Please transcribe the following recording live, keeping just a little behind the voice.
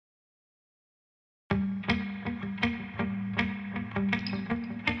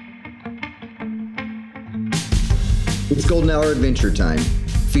It's Golden Hour Adventure Time,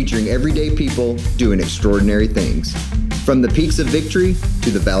 featuring everyday people doing extraordinary things. From the peaks of victory to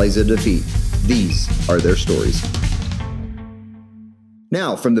the valleys of defeat, these are their stories.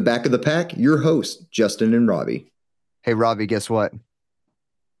 Now, from the back of the pack, your hosts, Justin and Robbie. Hey, Robbie, guess what?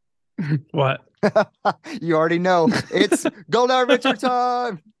 What? You already know. It's Golden Hour Adventure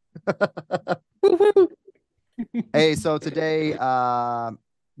Time. Hey, so today,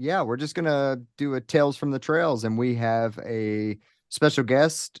 we're just gonna do a Tales from the Trails, and we have a special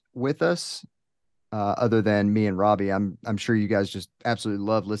guest with us. Other than me and Robbie, I'm sure you guys just absolutely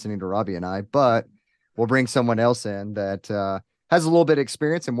love listening to Robbie and I, but we'll bring someone else in that has a little bit of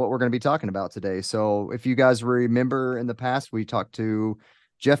experience in what we're going to be talking about today. So if you guys remember in the past, we talked to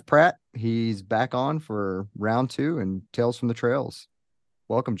Jeff Pratt. He's back on for round 2 and Tales from the Trails.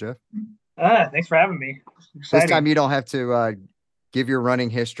 Welcome, Jeff. Thanks for having me. This time you don't have to give your running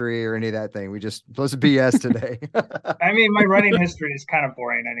history or any of that thing. We just supposed to BS today. I mean, my running history is kind of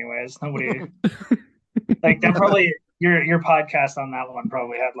boring anyways. Nobody like that. Probably your podcast on that one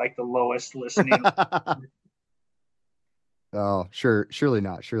probably had like the lowest listening. Oh, surely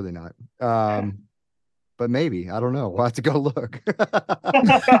not. But maybe, I don't know. We'll have to go look.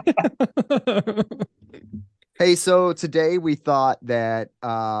 Hey, so today we thought that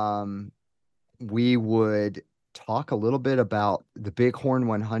we would talk a little bit about the Bighorn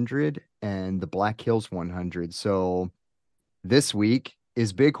 100 and the Black Hills 100. So this week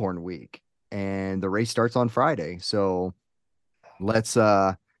is Bighorn week and the race starts on Friday. So let's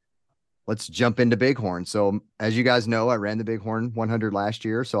jump into Bighorn. So as you guys know, I ran the Bighorn 100 last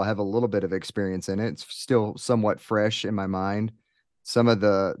year, so I have a little bit of experience in it. It's still somewhat fresh in my mind. Some of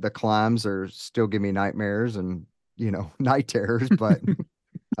the climbs are still give me nightmares and, night terrors, but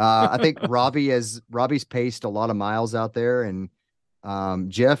I think Robbie's paced a lot of miles out there, and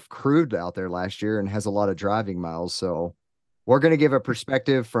Jeff crewed out there last year and has a lot of driving miles. So we're going to give a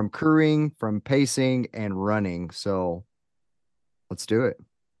perspective from crewing, from pacing, and running. So let's do it.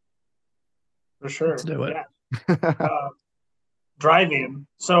 For sure. Let's do it. Yeah. Driving.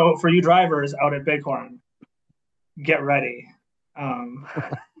 So for you drivers out at Bighorn, get ready.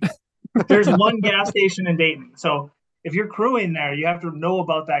 There's one gas station in Dayton. So if you're crewing there, you have to know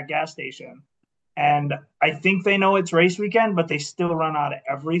about that gas station. And I think they know it's race weekend, but they still run out of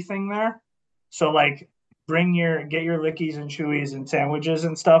everything there. So like get your lickies and chewies and sandwiches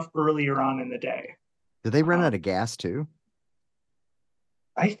and stuff earlier on in the day. Do they run out of gas too?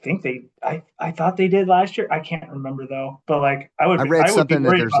 I think I thought they did last year. I can't remember though. But like I read something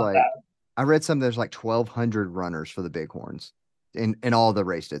that there's like that. I read something there's like 1,200 runners for the Bighorns in all the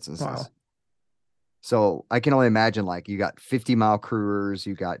race distances. Wow. So I can only imagine, like, you got 50-mile crewers,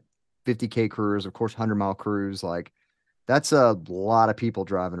 you got 50K crewers, of course, 100-mile crews. Like, that's a lot of people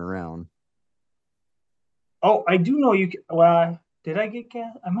driving around. Oh, I do know you. Well, did I get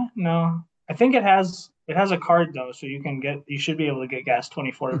gas? No. I think it has a card though, so you should be able to get gas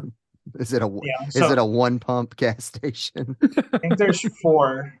 24. Is it a one pump gas station? I think there's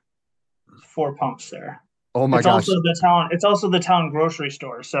four pumps there. Oh my gosh. It's also the town grocery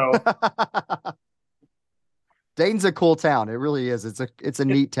store. So Dayton's a cool town. It really is. It's a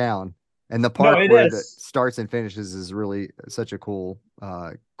neat town. And the park where it starts and finishes is really such a cool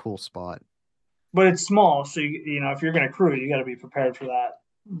spot. But it's small, so if you're going to crew, you got to be prepared for that.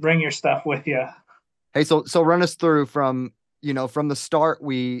 Bring your stuff with you. Hey, so run us through from the start.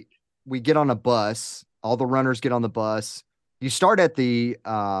 We get on a bus. All the runners get on the bus. You start at the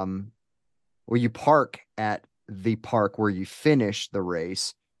where you park at the park where you finish the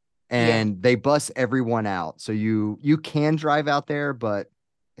race, and they bus everyone out. So you can drive out there, but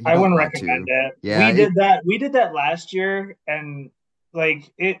I wouldn't recommend it. Yeah, we did that last year, and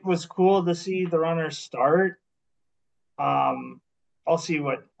like it was cool to see the runners start. I'll see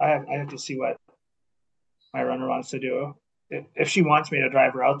what I have to see what my runner wants to do. If she wants me to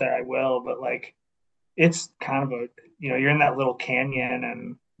drive her out there, I will. But like, it's kind of you're in that little canyon,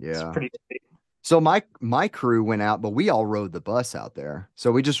 and it's pretty steep. So my crew went out, but we all rode the bus out there.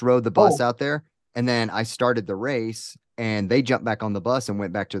 So we just rode the bus out there, and then I started the race, and they jumped back on the bus and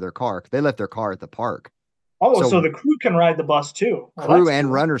went back to their car. They left their car at the park. Oh, so the crew can ride the bus too. Crew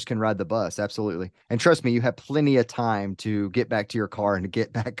and runners can ride the bus, absolutely. And trust me, you have plenty of time to get back to your car and to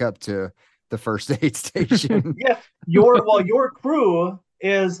get back up to the first aid station. Yeah, your crew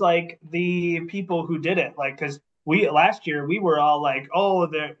is like the people who did it. Like, because last year we were all like,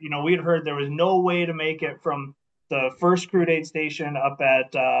 we had heard there was no way to make it from the first crewed aid station up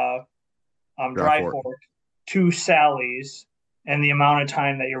at Dry Fork to Sally's, and the amount of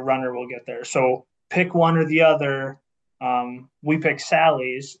time that your runner will get there. So pick one or the other. We picked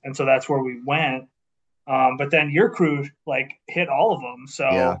Sally's, and so that's where we went. But then your crew like hit all of them,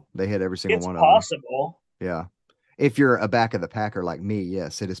 Yeah, so they hit every single it's one of them. possible. Yeah. If you're a back of the packer like me,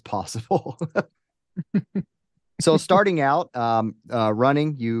 yes, it is possible. So starting out,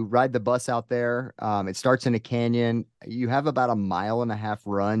 running, you ride the bus out there. It starts in a canyon. You have about a mile and a half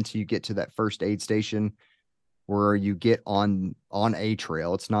run till you get to that first aid station where you get on a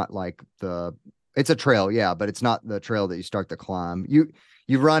trail. It's not like it's a trail, yeah, but it's not the trail that you start the climb.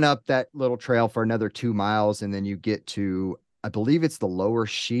 You run up that little trail for another 2 miles, and then you get to, I believe it's the lower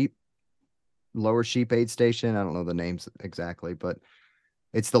sheep aid station. I don't know the names exactly, but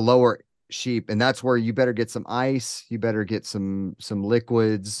it's the lower sheep, and that's where you better get some ice. You better get some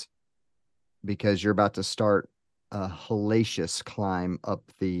liquids because you're about to start a hellacious climb up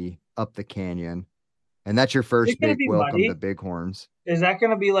the canyon, and that's your Is first it going to big be welcome to muddy? Bighorns. Is that going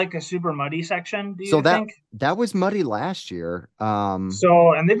to be like a super muddy section, do So you that think? that was muddy last year.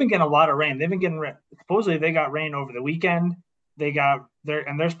 So, and they've been getting a lot of rain. They've been getting supposedly they got rain over the weekend.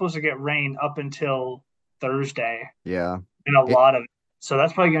 They're supposed to get rain up until Thursday Yeah. and a It, lot of it. So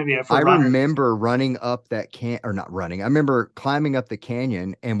that's probably going to be a for I runners. remember running up that or not running. I remember climbing up the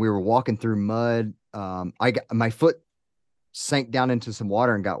canyon and we were walking through mud. I got my foot sank down into some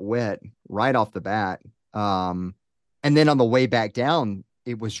water and got wet right off the bat. And then on the way back down,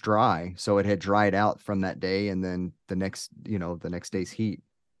 it was dry. So it had dried out from that day. And then the next day's heat,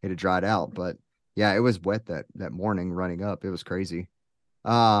 it had dried out. But yeah, it was wet that morning running up. It was crazy.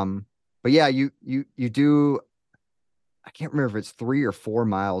 But yeah, you do, I can't remember if it's 3 or 4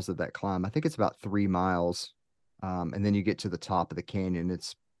 miles of that climb. I think it's about 3 miles. And then you get to the top of the canyon.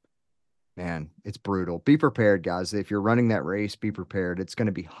 Man, it's brutal. Be prepared, guys. If you're running that race, be prepared. It's going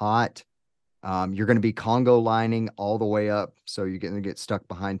to be hot. You're going to be Congo lining all the way up. So you're going to get stuck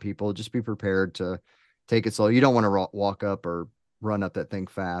behind people. Just be prepared to take it slow. You don't want to walk up or run up that thing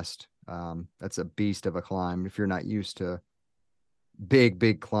fast. That's a beast of a climb. If you're not used to big,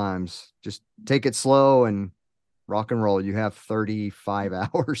 big climbs, just take it slow and rock and roll. You have 35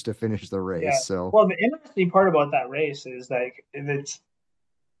 hours to finish the race. Yeah. So Well, the interesting part about that race is like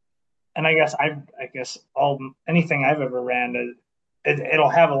and I guess all anything I've ever ran, it'll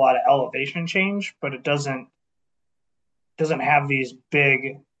have a lot of elevation change, but it doesn't have these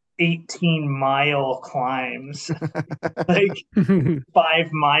big 18-mile climbs, like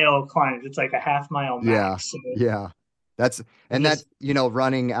 5 mile climbs. It's like a half mile yeah, max. So yeah. That's it and that just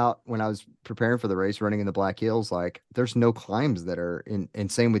running out when I was preparing for the race, running in the Black Hills, like there's no climbs that are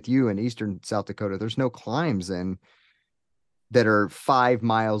and same with you in eastern South Dakota. There's no climbs in that are 5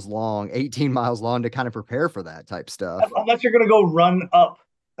 miles long, 18 miles long to kind of prepare for that type stuff. unless you're gonna go run up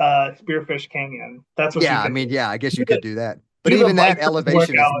Spearfish Canyon, that's what you Yeah, I can mean, do. yeah, I guess Do you could the do that. But do the even that bikers elevation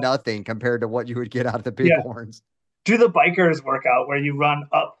is workout. nothing compared to what you would get out of the Yeah, Bighorns. do the bikers workout where you run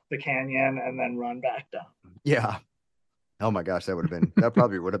up the canyon and then run back down. Yeah. Oh my gosh, that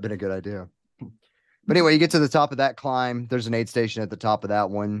probably would have been a good idea. But anyway, you get to the top of that climb. There's an aid station at the top of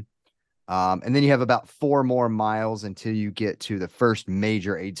that one. And then you have about 4 more miles until you get to the first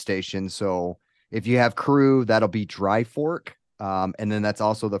major aid station. So if you have crew, that'll be Dry Fork. And then that's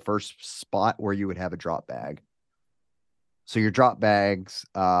also the first spot where you would have a drop bag. So your drop bags,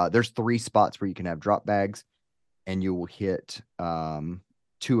 there's 3 spots where you can have drop bags, and you will hit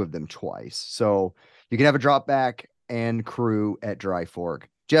 2 of them twice. So you can have a drop bag and crew at Dry Fork.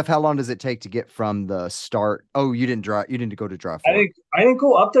 Jeff, how long does it take to get from the start? Oh, you didn't go to Dry Fork. I didn't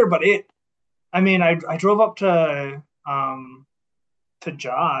go up there, but I mean I drove up to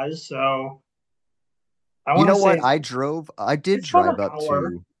Jaws, so I You want to know say what? I did it's about drive an up hour.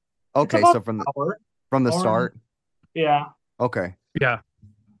 to, It's okay, about so from an the hour. from the Hour and start. yeah. Okay. Yeah.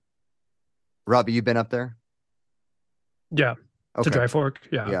 Robbie, you been up there? Yeah. To Okay. Dry Fork.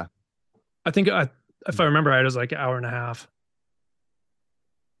 Yeah. Yeah. I think if I remember right, it was like an hour and a half.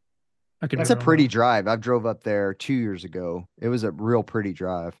 I can It's a remember. pretty drive. I've drove up there 2 years ago. It was a real pretty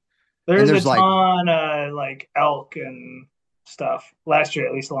drive. And There's a there's like, ton of like elk and stuff. Last year,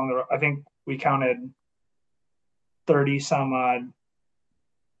 at least along the road, I think we counted 30 some odd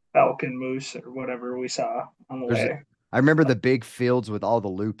elk and moose or whatever we saw on the there's, way. I remember the big fields with all the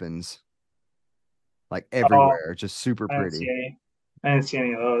lupins, like Oh, everywhere, just super I didn't see pretty. any. I didn't see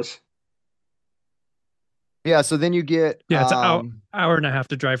any of those. Yeah. So then you get, Yeah, it's an hour and a half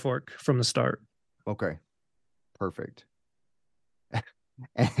to Dry Fork from the start. okay, perfect.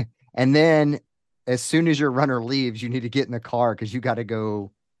 And then as soon as your runner leaves, you need to get in the car because you got to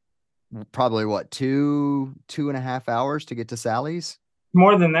go probably what, 2.5 hours to get to Sally's.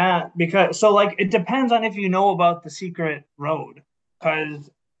 More than that, because so like it depends on if you know about the secret road. Because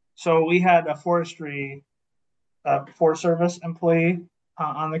so we had a Forest Service employee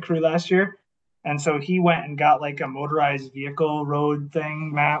on the crew last year, And so he went and got like a motorized vehicle road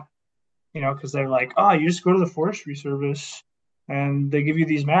thing map, because they're like, oh, you just go to the Forestry Service and they give you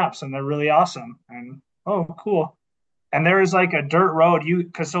these maps and they're really awesome. And oh, cool. And there is like a dirt road.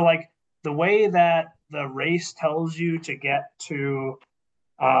 Because so like the way that the race tells you to get to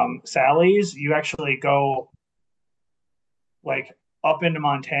Sally's, you actually go like up into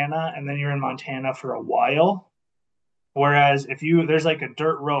Montana and then you're in Montana for a while. Whereas there's like a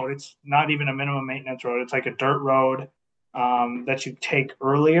dirt road, it's not even a minimum maintenance road. It's like a dirt road that you take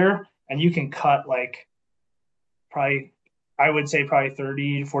earlier, and you can cut like probably, I would say probably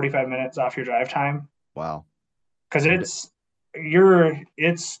 30 to 45 minutes off your drive time. Wow. Because it's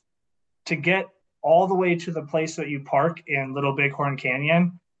to get all the way to the place that you park in Little Bighorn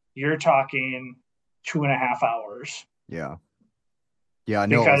Canyon, you're talking 2.5 hours. Yeah. Yeah, I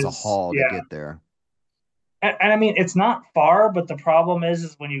know it was a Because, haul to yeah. get there. And I mean, it's not far, but the problem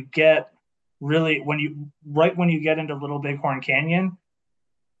is when you get when you get into Little Bighorn Canyon,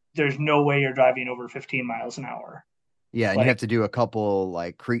 there's no way you're driving over 15 miles an hour. Yeah, and you have Like, to do a couple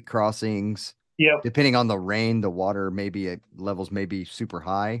like creek crossings. yep, Depending on the rain, the water levels may be super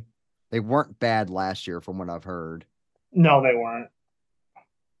high. They weren't bad last year from what I've heard. no, they weren't.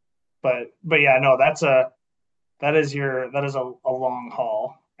 But yeah, no, that is a long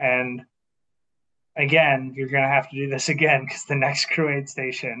haul. And again, you're gonna have to do this again because the next crew aid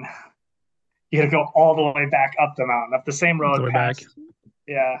station, you got to go all the way back up the mountain, up the same The road way back. past.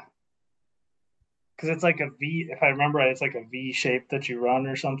 Yeah, because it's like a V. If I remember right, it's like a V shape that you run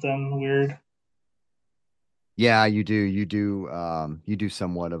or something weird. Yeah, you do. You do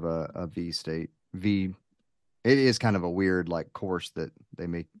somewhat of a V state. V it is kind of a weird like course that they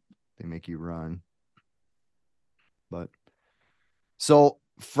make you run. But so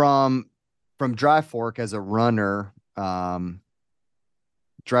from Dry Fork as a runner, Dry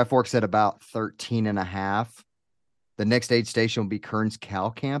Fork's at about 13 and a half. The next aid station will be Kearns Cow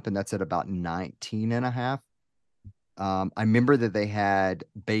Camp, and that's at about 19 and a half. I remember that they had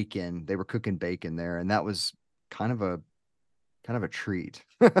bacon. They were cooking bacon there, and that was kind of a treat.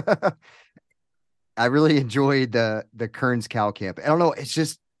 I really enjoyed the Kearns Cow Camp. I don't know, it's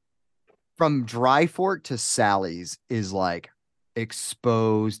just from Dry Fork to Sally's is like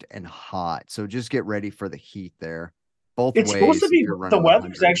exposed and hot. So just get ready for the heat there. Both It's supposed to ways if be you're the running the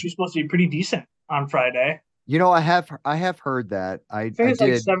weather's 100. actually supposed to be pretty decent on Friday. I have heard that. I I think it's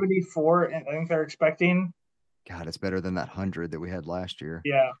like did. 74, and I think they're expecting. God, it's better than that 100 that we had last year.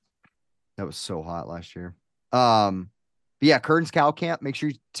 Yeah, That was so hot last year. But yeah, Kearns Cow Camp. Make sure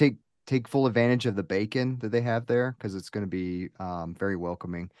you take full advantage of the bacon that they have there because it's going to be very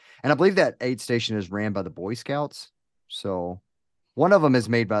welcoming. And I believe that aid station is ran by the Boy Scouts. So one of them is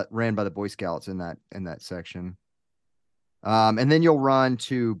ran by the Boy Scouts in that section. And then you'll run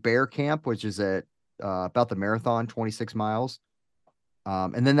to Bear Camp, which is at about the marathon, 26 miles.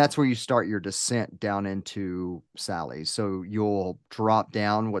 And then that's where you start your descent down into Sally's. So you'll drop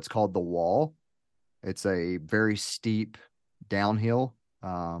down what's called the wall. It's a very steep downhill.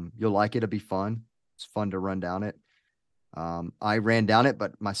 You'll like it. It'll be fun. It's fun to run down it. I ran down it,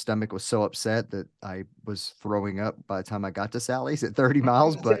 but my stomach was so upset that I was throwing up by the time I got to Sally's at 30 I was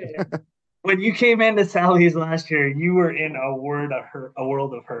miles. gonna But say, when you came into Sally's last year, you were in a world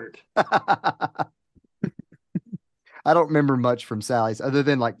of hurt. I don't remember much from Sally's other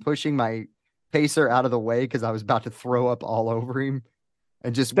than like pushing my pacer out of the way because I was about to throw up all over him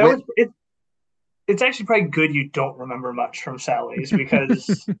and just That was went. it. It's actually probably good you don't remember much from Sally's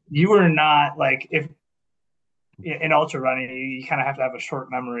because you were not like if in ultra running you kind of have to have a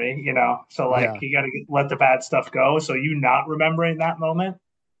short memory. So like Yeah. you got to let the bad stuff go. So you not remembering that moment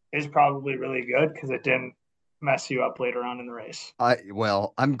is probably really good because it didn't mess you up later on in the race.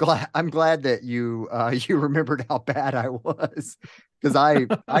 Well, I'm glad that you you remembered how bad I was because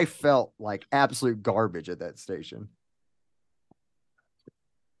I felt like absolute garbage at that station.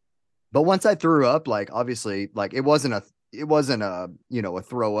 But once I threw up, like obviously, like it wasn't a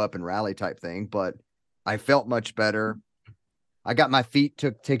throw up and rally type thing, but I felt much better. I got my feet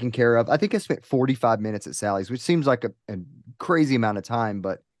taken care of. I think I spent 45 minutes at Sally's, which seems like a crazy amount of time,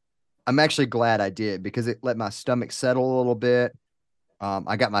 but I'm actually glad I did because it let my stomach settle a little bit.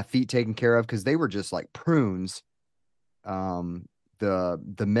 I got my feet taken care of because they were just like prunes. The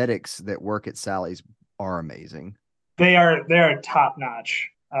medics that work at Sally's are amazing. They are top notch.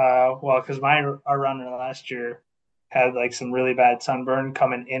 Well, because our runner last year had like some really bad sunburn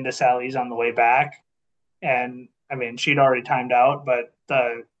coming into Sally's on the way back, and I mean she'd already timed out, but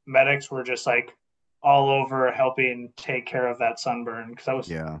the medics were just like all over helping take care of that sunburn because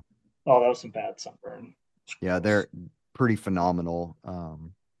Yeah. that was some bad sunburn. It's Yeah, gross. they're pretty phenomenal.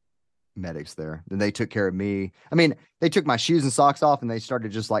 medics there. Then they took care of me. I mean, they took my shoes and socks off and they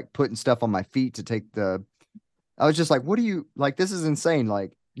started just like putting stuff on my feet to take the. I was just like, what do you like? This is insane.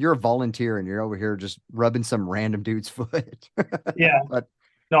 Like, you're a volunteer and you're over here just rubbing some random dude's foot. Yeah. But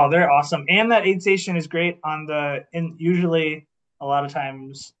No, they're awesome. And that aid station is great on usually a lot of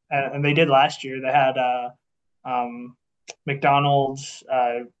times, and they did last year, they had McDonald's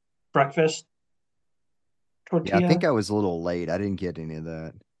breakfast yeah, I tortilla. think I was a little late. I didn't get any of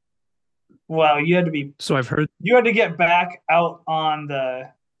that. Well, So I've heard you had to get back out on the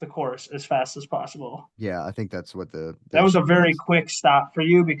course as fast as possible. Yeah, I think that's what the That was a issue very was. quick stop for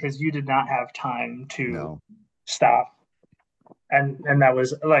you because you did not have time to No. stop. And that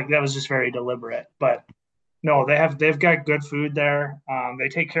was just very deliberate. But no, they've got good food there. They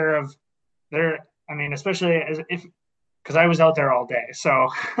take care of their. I mean, especially as if because I was out there all day, so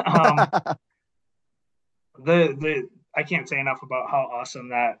the I can't say enough about how awesome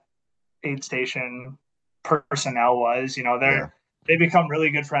that aid station personnel was. You know, Yeah. they become really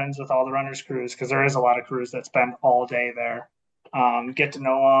good friends with all the runners crews because there is a lot of crews that spend all day there. Get to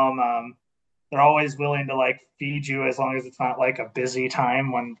know them. They're always willing to like feed you as long as it's not like a busy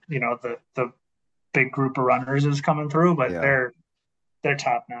time when you know the big group of runners is coming through. But Yeah. they're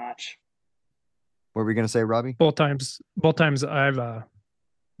top notch. What were we gonna say, Robbie? both times I've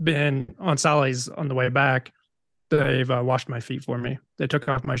been on Sally's on the way back. They've washed my feet for me. They took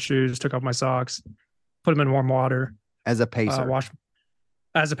off my shoes, took off my socks, put them in warm water. As a pacer. Wash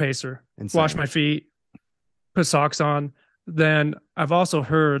as a pacer. Insane. Wash my feet, put socks on. Then I've also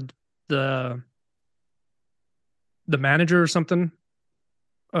heard the manager or something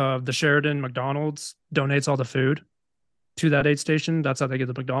of the Sheridan McDonald's donates all the food to that aid station. That's how they get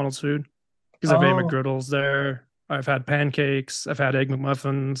the McDonald's food. Because I've ate McGriddles there. I've had pancakes. I've had egg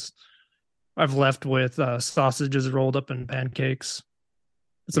McMuffins. I've left with sausages rolled up in pancakes.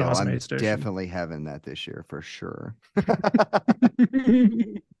 It's an awesome aid station. Definitely having that this year for sure.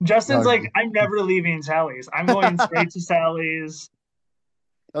 Justin's like, I'm never leaving Sally's. I'm going straight to Sally's.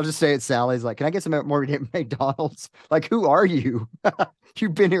 I'll just say at Sally's, like, can I get some more McDonald's? Like, who are you?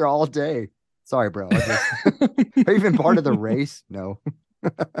 You've been here all day. Sorry, bro. Are you even part of the race? No.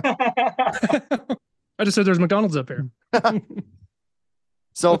 I just said there's McDonald's up here.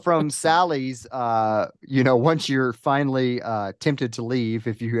 So from Sally's, once you're finally tempted to leave,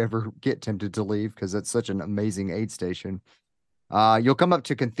 if you ever get tempted to leave, because it's such an amazing aid station, you'll come up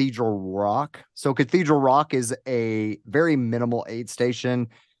to Cathedral Rock. So Cathedral Rock is a very minimal aid station.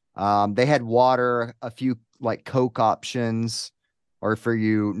 They had water, a few like Coke options, or for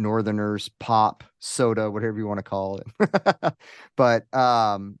you Northerners, pop, soda, whatever you want to call it. But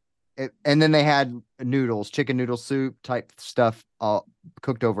and then they had noodles, chicken noodle soup type stuff,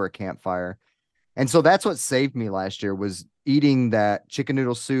 cooked over a campfire. And so that's what saved me last year, was eating that chicken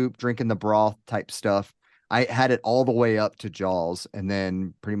noodle soup, drinking the broth type stuff. I had it all the way up to Jaws and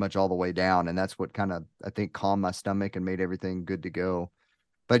then pretty much all the way down. And that's what kind of, I think, calmed my stomach and made everything good to go.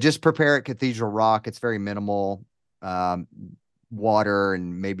 But just prepare at Cathedral Rock. It's very minimal, water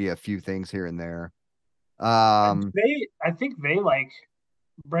and maybe a few things here and there. I think they like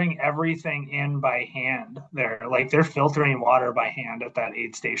bring everything in by hand there. Like they're filtering water by hand at that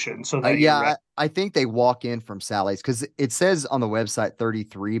aid station. So that I think they walk in from Sally's because it says on the website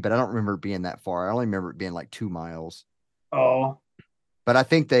 33, but I don't remember it being that far. I only remember it being like 2 miles. Oh. But I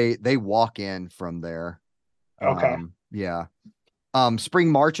think they walk in from there. Okay. Yeah.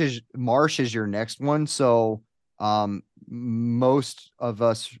 Spring Marsh is your next one. So most of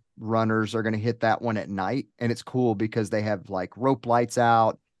us runners are going to hit that one at night, and it's cool because they have like rope lights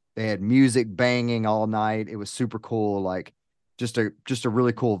out. They had music banging all night. It was super cool. Like just a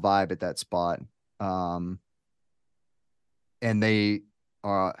really cool vibe at that spot. And they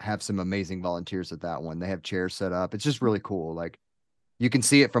have some amazing volunteers at that one. They have chairs set up. It's just really cool. Like you can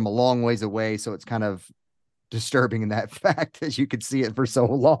see it from a long ways away. So it's kind of disturbing in that fact that you could see it for so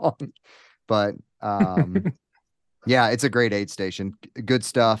long. But yeah, it's a great aid station. Good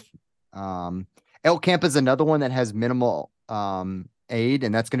stuff. Elk Camp is another one that has minimal aid,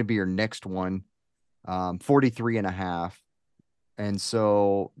 and that's going to be your next one. 43.5. And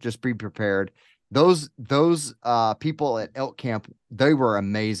so just be prepared. Those people at Elk Camp, they were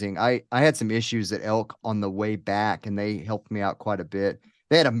amazing. I had some issues at Elk on the way back, and they helped me out quite a bit.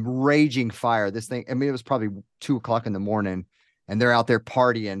 They had a raging fire. This thing, I mean, it was probably 2:00 in the morning, and they're out there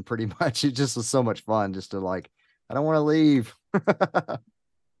partying pretty much. It just was so much fun just to like, I don't want to leave.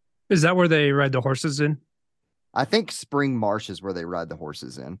 Is that where they ride the horses in? I think Spring Marsh is where they ride the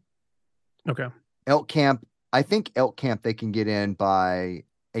horses in. Okay. Elk Camp, I think Elk Camp they can get in by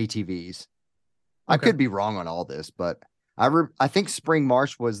ATVs. I Okay. could be wrong on all this, but I think Spring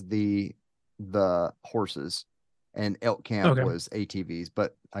Marsh was the horses, and Elk Camp Okay. was ATVs,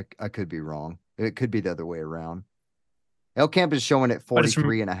 but I could be wrong. It could be the other way around. Elk Camp is showing at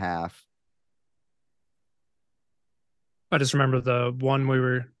 43 and a half. I just remember the one we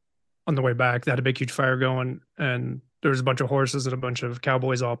were on the way back. They had a big, huge fire going, and there was a bunch of horses and a bunch of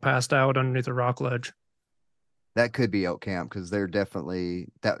cowboys all passed out underneath a rock ledge. That could be Elk Camp because that definitely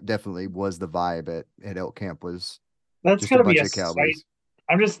was the vibe at Elk Camp was That's just a gonna be bunch a of cowboys. sight.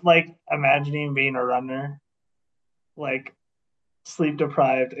 I'm just like imagining being a runner, like sleep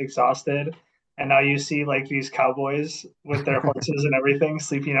deprived, exhausted, and now you see like these cowboys with their horses and everything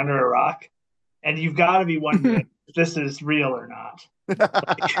sleeping under a rock, and you've got to be wondering if this is real or not.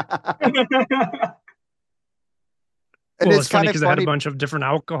 And Well, it's it's funny kind of because they had a funny. bunch of different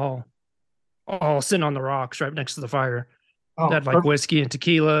alcohol all sitting on the rocks right next to the fire. They Oh, had like whiskey and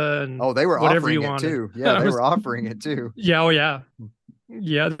tequila and Oh, they were whatever offering you it wanted. too. Yeah, they were offering it too. Yeah, oh yeah.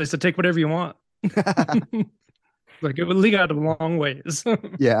 Yeah, they said take whatever you want. Like it would lead out a long ways.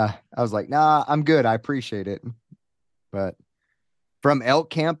 Yeah, I was like, nah, I'm good. I appreciate it. But from Elk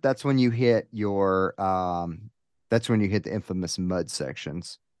Camp, that's when you hit the infamous mud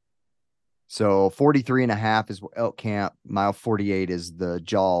sections. So 43 and a half is Elk Camp. Mile 48 is the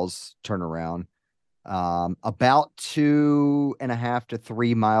Jaws turnaround. About 2.5 to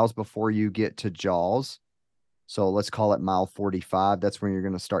 3 miles before you get to Jaws. So let's call it mile 45. That's when you're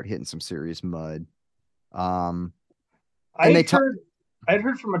going to start hitting some serious mud. And I'd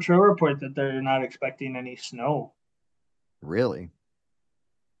heard from a trail report that they're not expecting any snow really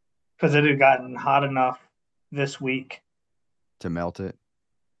because it had gotten hot enough this week. to melt it.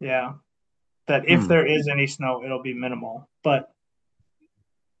 Yeah, that if there is any snow, it'll be minimal. But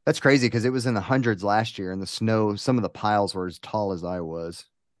that's crazy because it was in the hundreds last year, and the snow, some of the piles were as tall as I was.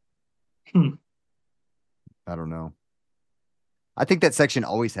 I don't know. I think that section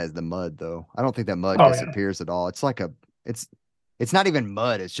always has the mud, though. I don't think that mud disappears at all. It's like it's not even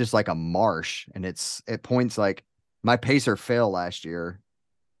mud. It's just like a marsh, and it points like my pacer fell last year,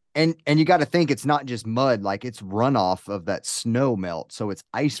 and you got to think it's not just mud, like it's runoff of that snow melt, so it's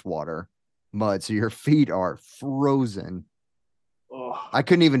ice water mud, so your feet are frozen. I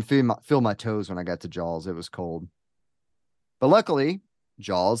couldn't even feel my toes when I got to Jaws. It was cold, but luckily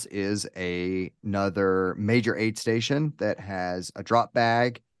Jaws is another major aid station that has a drop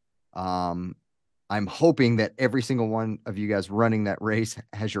bag. I'm hoping that every single one of you guys running that race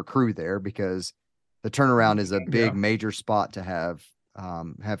has your crew there because the turnaround is a big major spot to have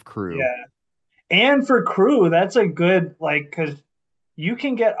crew. Yeah. And for crew, that's a good because you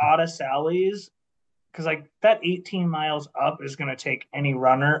can get out of Sally's because like that 18 miles up is going to take any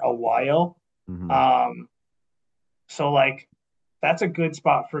runner a while. Mm-hmm. So like that's a good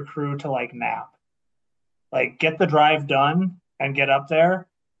spot for crew to like nap, like get the drive done and get up there,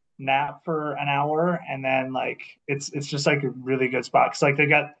 nap for an hour, and then like it's just like a really good spot because like they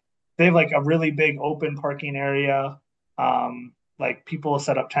have like a really big open parking area. Like people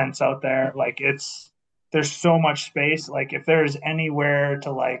set up tents out there. Like there's so much space. Like if there's anywhere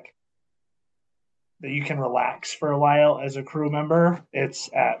to like that you can relax for a while as a crew member,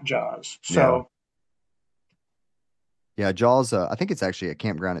 it's at Jaws. So yeah, Jaws. I think it's actually a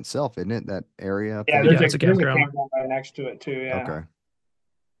campground itself, isn't it? That area up there. there's it's a campground right next to it too. Yeah. Okay.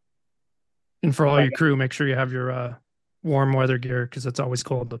 And for all your crew, make sure you have your warm weather gear because it's always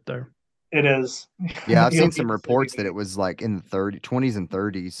cold up there. It is. Yeah, I've seen some reports that it was like in the 20s and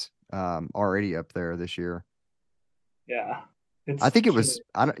 30s already up there this year. Yeah. I think it was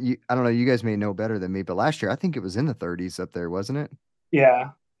I don't know, you guys may know better than me, but last year I think it was in the 30s up there, wasn't it? Yeah.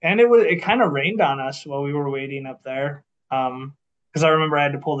 And it kind of rained on us while we were waiting up there. Because I remember I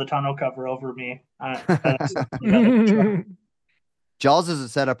had to pull the tonneau cover over me. Jaws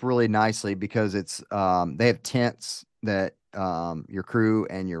is set up really nicely because it's they have tents that your crew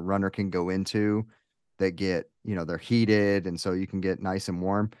and your runner can go into that get, they're heated, and so you can get nice and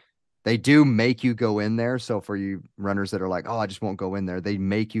warm. They do make you go in there. So for you runners that are like, oh, I just won't go in there, they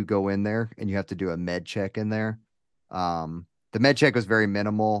make you go in there and you have to do a med check in there. The med check was very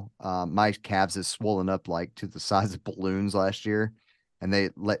minimal. My calves is swollen up like to the size of balloons last year. And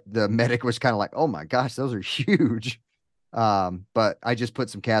the medic was kind of like, oh my gosh, those are huge. But I just put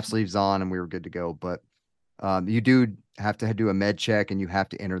some calf sleeves on and we were good to go. But you do have to do a med check and you have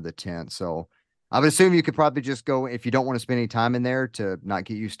to enter the tent. So I would assume you could probably just go, if you don't want to spend any time in there to not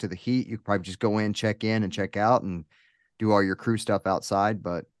get used to the heat, you could probably just go in and check out and do all your crew stuff outside.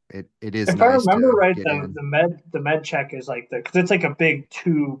 But it is if nice. If I remember right, the med check is like because it's like a big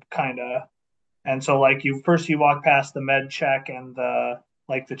tube kind of, and so like you walk past the med check and the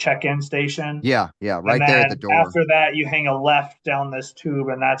like the check-in station. Yeah, And right there at the then door. after that, you hang a left down this tube,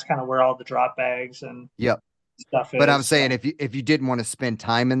 and that's kind of where all the drop bags and Yep. stuff But I'm is. saying So, if you didn't want to spend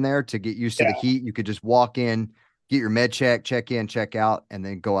time in there to get used to the yeah. heat, you could just walk in, get your med check in, check out, and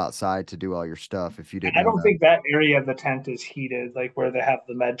then go outside to do all your stuff if you And didn't I want don't to. think that area of the tent is heated, like where they have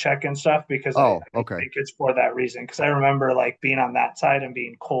the med check and stuff, because Oh, I okay. think it's for that reason. Because I remember like being on that side and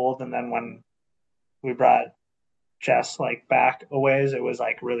being cold, and then when we brought Jess like back a ways, it was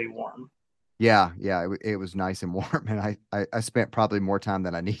like really warm. Yeah, it was nice and warm, and I spent probably more time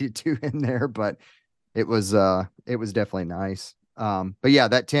than I needed to in there, but it was definitely nice. But yeah,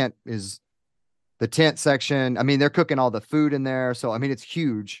 that tent is the tent section. I mean, they're cooking all the food in there, so I mean it's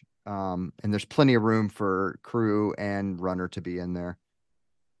huge. And there's plenty of room for crew and runner to be in there.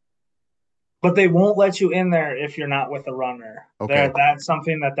 But they won't let you in there if you're not with a runner. Okay, That's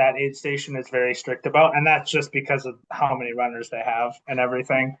something that aid station is very strict about, and that's just because of how many runners they have and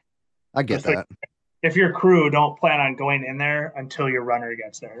everything. I So get that. if your crew don't plan on going in there until your runner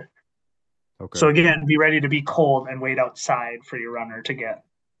gets there. Okay, So again, be ready to be cold and wait outside for your runner to get.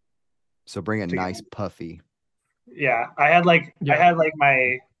 so bring a nice puffy. Yeah, I had like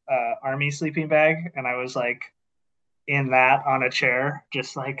my army sleeping bag, and I was like in that on a chair,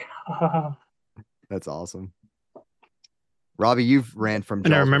 just like. That's awesome. Robbie, you've ran from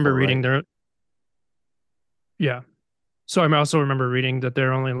And I Jaws remember before, reading right? there. Yeah. So I also remember reading that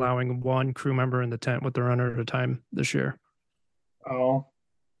they're only allowing one crew member in the tent with the runner at a time this year. Oh,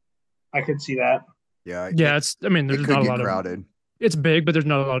 I could see that. Yeah, Yeah, I mean, it there's could not a get lot of, crowded. it's big, but there's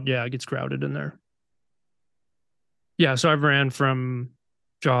not a lot. Yeah, it gets crowded in there. Yeah. So I've ran from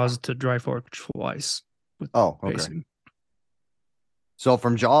Jaws to Dry Fork twice with Oh, okay. pacing. So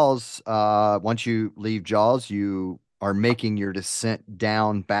from Jaws, once you leave Jaws, you are making your descent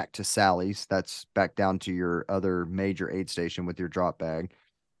down back to Sally's. That's back down to your other major aid station with your drop bag.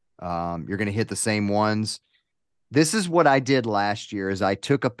 You're going to hit the same ones. This is what I did last year is I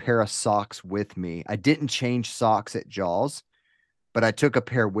took a pair of socks with me. I didn't change socks at Jaws, but I took a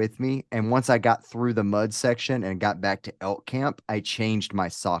pair with me. And once I got through the mud section and got back to elk camp, I changed my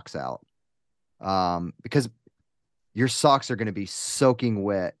socks out. Because your socks are going to be soaking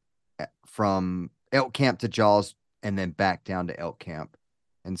wet from elk camp to Jaws and then back down to elk camp.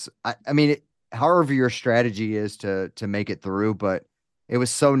 And so, I mean, however your strategy is to make it through, but it was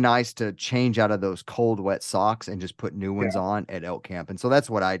so nice to change out of those cold, wet socks and just put new ones on at elk camp. And so that's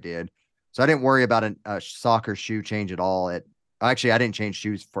what I did. So I didn't worry about a sock or shoe change at all. Actually, I didn't change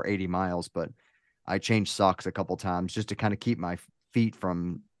shoes for 80 miles, but I changed socks a couple times just to kind of keep my feet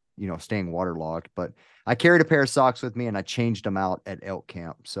from, staying waterlogged. But I carried a pair of socks with me and I changed them out at elk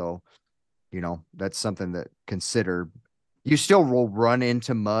camp. So, that's something that consider. You still will run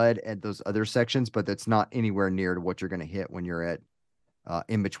into mud at those other sections, but that's not anywhere near to what you're going to hit when you're at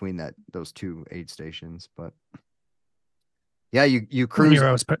in between those two aid stations. But yeah, you cruise.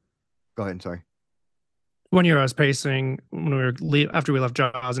 Go ahead. Sorry. One year I was pacing when after we left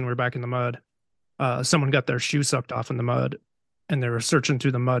Jaws and we were back in the mud. Someone got their shoe sucked off in the mud, and they were searching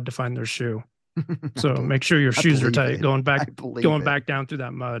through the mud to find their shoe. So make sure your shoes are tight going back down through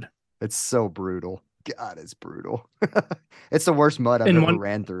that mud. It's so brutal. God, it's brutal. It's the worst mud I've ever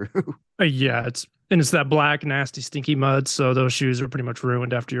ran through. Yeah, it's that black, nasty, stinky mud. So those shoes are pretty much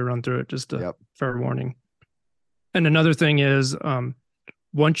ruined after you run through it. Just a fair warning. And another thing is,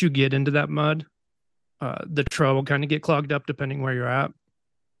 once you get into that mud, the trail will kind of get clogged up depending where you're at.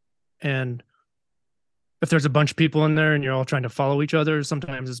 And if there's a bunch of people in there and you're all trying to follow each other,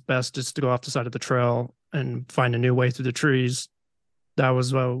 sometimes it's best just to go off the side of the trail and find a new way through the trees. That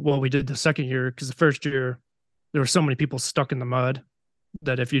was what we did the second year, because the first year there were so many people stuck in the mud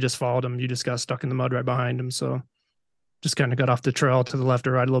that if you just followed them, you just got stuck in the mud right behind them. So just kind of got off the trail to the left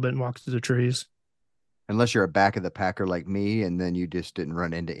or right a little bit and walked through the trees. Unless you're a back of the packer like me, and then you just didn't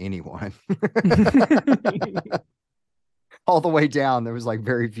run into anyone. All the way down, there was like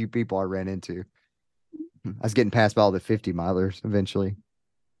very few people I ran into. I was getting past by all the 50 milers eventually.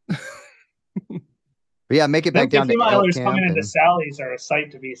 But yeah, make it back down to elk camp. Coming into Sally's are a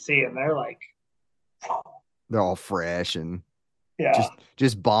sight to be seen. They're all fresh and yeah,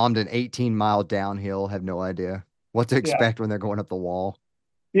 just bombed an 18-mile downhill. Have no idea what to expect when they're going up the wall.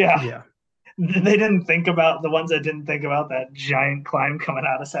 Yeah. They didn't think about the ones that didn't think about that giant climb coming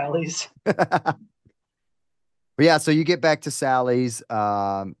out of Sally's. But yeah, so you get back to Sally's,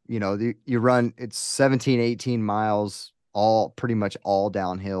 you run, it's 17, 18 miles, pretty much all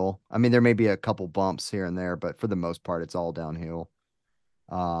downhill. I mean, there may be a couple bumps here and there, but for the most part, it's all downhill.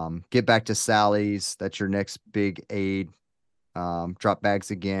 Get back to Sally's. That's your next big aid. Drop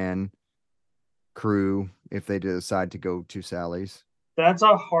bags again. Crew, if they decide to go to Sally's. that's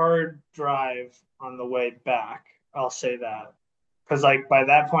a hard drive on the way back. I'll say that. Because like by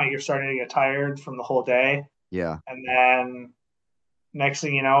that point you're starting to get tired from the whole day. Yeah. And then next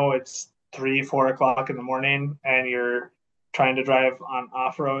thing you know, it's 3, 4 o'clock in the morning and you're trying to drive on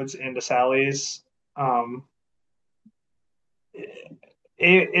off roads into Sally's.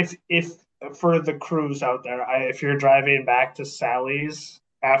 If for the crews out there, if you're driving back to Sally's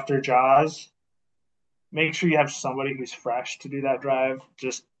after Jaws, make sure you have somebody who's fresh to do that drive.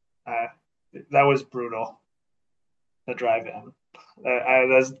 Just that was brutal. The drive in.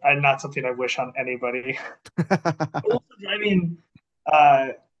 That's not something I wish on anybody. Also driving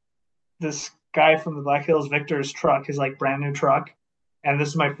this guy from the Black Hills, Victor's truck, his like brand new truck, and this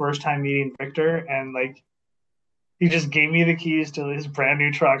is my first time meeting Victor, and like he just gave me the keys to his brand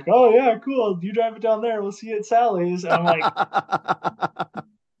new truck. Oh yeah, cool. You drive it down there. We'll see you at Sally's. And I'm like,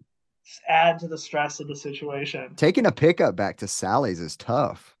 just add to the stress of the situation. Taking a pickup back to Sally's is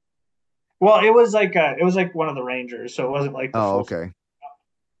tough. Well, it was like one of the Rangers, so it wasn't like the Oh, full. okay.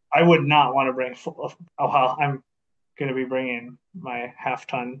 I would not want to bring full. Oh, well, I'm going to be bringing my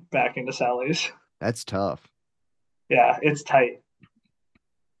half-ton back into Sally's. That's tough. Yeah, it's tight.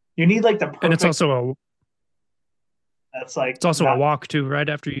 You need like the perfect. And it's also not, a walk too, right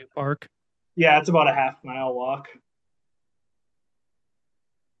after you park. Yeah, it's about a half-mile walk.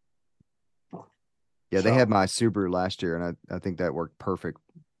 Yeah, they had my Subaru last year, and I think that worked perfect.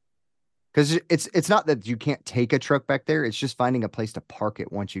 Because it's not that you can't take a truck back there; it's just finding a place to park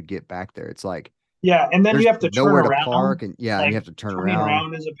it once you get back there. It's like and then you have to turn around. To park, and like, you have to turn around. Turning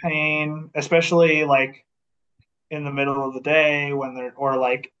around is a pain, especially like in the middle of the day or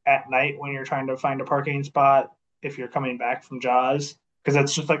like at night when you're trying to find a parking spot if you're coming back from Jaws, because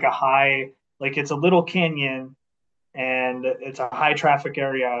it's just like it's a little canyon and it's a high traffic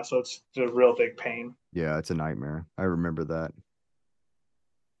area, so it's a real big pain. Yeah, it's a nightmare. I remember that.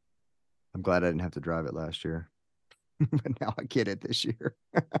 I'm glad I didn't have to drive it last year. But now I get it this year.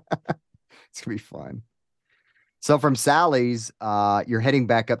 It's gonna be fun. So from Sally's, you're heading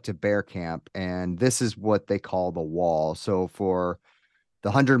back up to Bear Camp, and this is what they call the wall. So for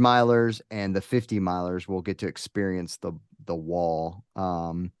the 100-milers and the 50-milers, we'll get to experience the wall.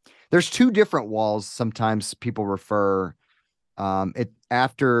 There's two different walls. Sometimes people refer it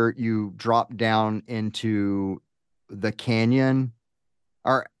after you drop down into the canyon,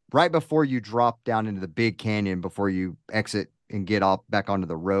 or right before you drop down into the big canyon before you exit and get off back onto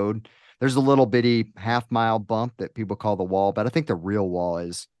the road. There's a little bitty half-mile bump that people call the wall, but I think the real wall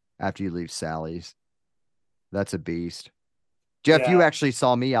is after you leave Sally's. That's a beast. Jeff, you actually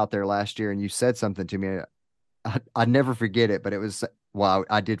saw me out there last year, and you said something to me. I'd never forget it, but it was, well,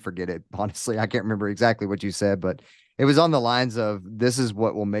 I did forget it. Honestly, I can't remember exactly what you said, but it was on the lines of, this is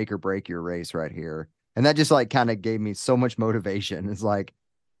what will make or break your race right here. And that just like kind of gave me so much motivation. It's like,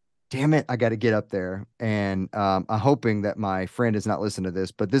 damn it, I got to get up there. And I'm hoping that my friend is not listening to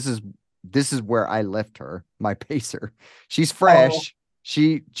this, but this is where I left her, my pacer. She's fresh. Oh.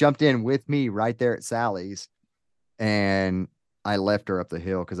 She jumped in with me right there at Sally's, and I left her up the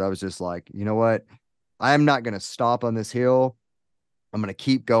hill because I was just like, you know what? I'm not going to stop on this hill. I'm going to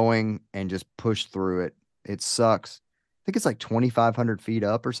keep going and just push through it. It sucks. I think it's like 2,500 feet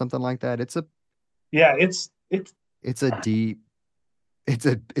up or something like that. It's a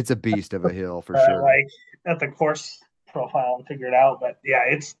beast of a hill for sure. Like at the course profile and figure it out, but yeah,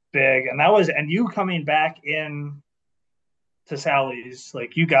 it's big. And you coming back in to Sally's,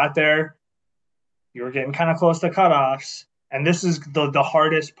 like you got there, you were getting kind of close to cutoffs, and this is the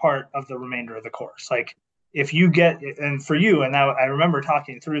hardest part of the remainder of the course. Like if you get, and for you, and I remember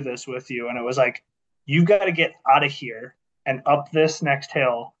talking through this with you, and it was like, you got to get out of here and up this next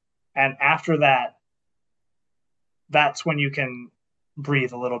hill, and after that, that's when you can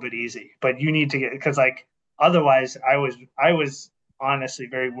breathe a little bit easy. But you need to get, because like otherwise I was honestly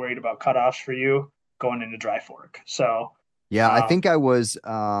very worried about cutoffs for you going into Dry Fork. So yeah, I think I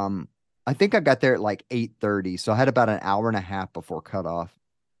got there at like 8:30, so I had about an hour and a half before cutoff.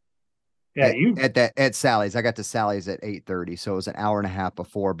 Yeah, at Sally's. I got to Sally's at 8:30, so it was an hour and a half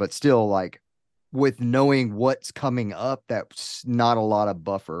before, but still, like, with knowing what's coming up, that's not a lot of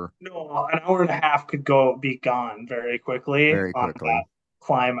buffer. No, an hour and a half could be gone very quickly. On that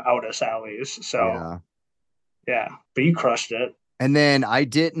climb out of Sally's. So yeah, but you crushed it. And then I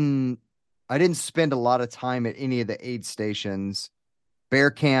didn't spend a lot of time at any of the aid stations.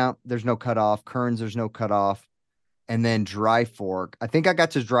 Bear Camp, there's no cutoff. Kearns, there's no cutoff. And then Dry Fork. I think I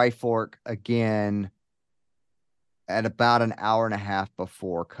got to Dry Fork again at about an hour and a half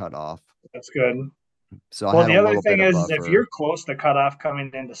before cutoff. That's good. So well, the other thing is, if you're close to cutoff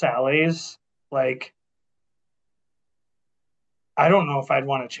coming into Sally's, like I don't know if I'd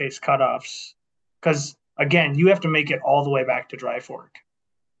want to chase cutoffs because again, you have to make it all the way back to Dry Fork.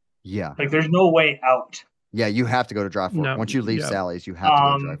 Yeah. Like there's no way out. Yeah, you have to go to Dry Fork. No, Once you leave yeah, Sally's, you have to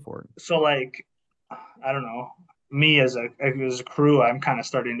go to Dry Fork. So like I don't know. Me as a crew, I'm kind of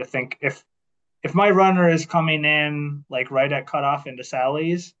starting to think if my runner is coming in like right at cutoff into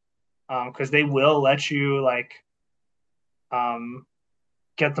Sally's, because they will let you like um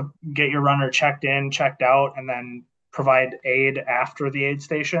get your runner checked in, checked out, and then provide aid after the aid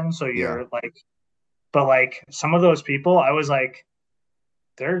station. So Yeah. you're like, but like some of those people, I was like,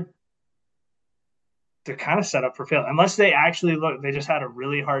 they're they're kind of set up for fail unless they actually look. They just had a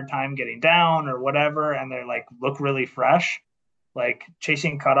really hard time getting down or whatever, and they're like look really fresh. Like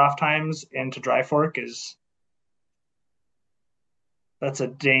chasing cutoff times into Dry Fork is that's a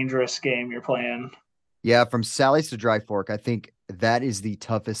dangerous game you're playing. Yeah, from Sally's to Dry Fork, I think that is the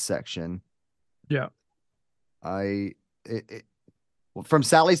toughest section. yeah, Well, from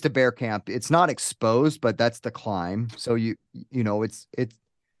Sally's to Bear Camp, it's not exposed, but that's the climb. So it's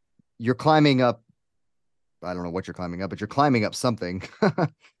you're climbing up. I don't know what you're climbing up, but you're climbing up something.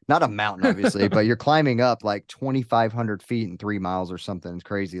 Not a mountain, obviously, but you're climbing up like 2,500 feet in 3 miles or something. It's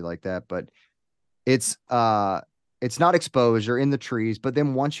crazy like that. But it's not exposed. You're in the trees, but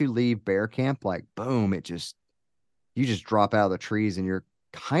then once you leave Bear Camp, like boom, you just drop out of the trees and you're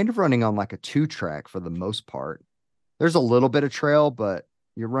kind of running on like a 2-track for the most part. There's a little bit of trail, but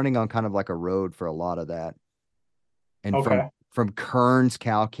you're running on kind of like a road for a lot of that. And Okay. from Kearns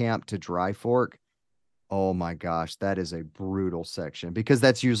Cow Camp to Dry Fork, oh my gosh, that is a brutal section because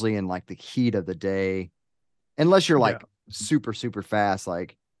that's usually in like the heat of the day. Unless you're like super, super fast.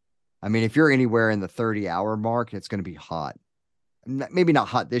 Like, I mean, if you're anywhere in the 30-hour mark, it's going to be hot. Maybe not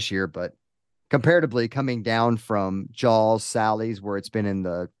hot this year, but comparatively coming down from Jaws, Sally's, where it's been in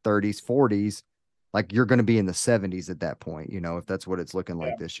the 30s, 40s, like you're going to be in the 70s at that point, if that's what it's looking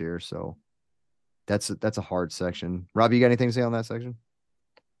like this year. So that's a hard section. Rob, you got anything to say on that section?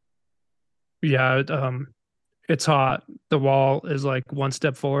 yeah. It's hot. The wall is like 1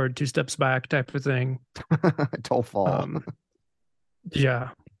 step forward, 2 steps back type of thing. Don't fall. Yeah.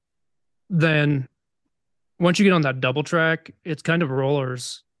 Then once you get on that double track, it's kind of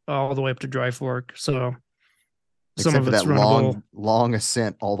rollers all the way up to Dry Fork. So some Except of for it's that runnable. long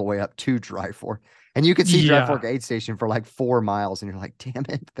ascent all the way up to Dry Fork. And you could see Dry Yeah. Fork aid station for like 4 miles, and you're like, damn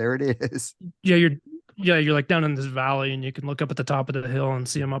it, there it is. Yeah, you're like down in this valley and you can look up at the top of the hill and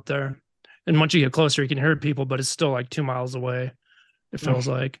see them up there. And once you get closer, you can hear people, but it's still like 2 miles away. It feels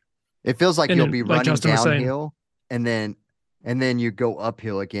like. It feels like And you'll then, be like running Justin was saying, downhill and then you go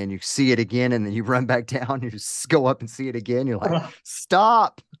uphill again. You see it again, and then you run back down. You just go up and see it again. You're like,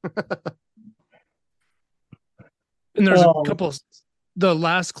 stop. and there's a couple. The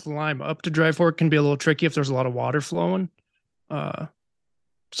last climb up to Dry Fork can be a little tricky if there's a lot of water flowing.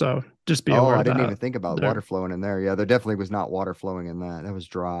 So just be aware I of didn't that. even think about water flowing in there. Yeah, there definitely was not water flowing in that. That was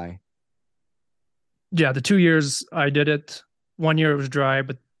dry. Yeah, the 2 years I did it, 1 year it was dry,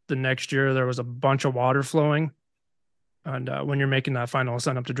 but the next year there was a bunch of water flowing. And when you're making that final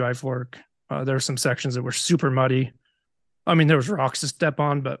ascent up to Dry Fork, there were some sections that were super muddy. I mean, there was rocks to step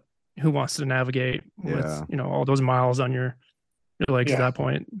on, but who wants to navigate with all those miles on your legs at that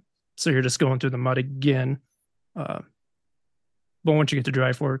point? So you're just going through the mud again. But once you get to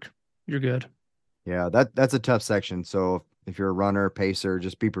Dry Fork, you're good. Yeah, that's a tough section. So if you're a runner, pacer,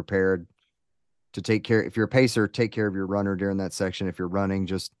 just be prepared to take care. If you're a pacer, take care of your runner during that section. If you're running,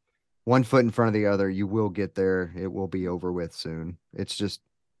 just one foot in front of the other, you will get there. It will be over with soon. It's just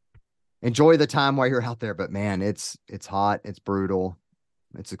enjoy the time while you're out there. But man, it's hot, it's brutal,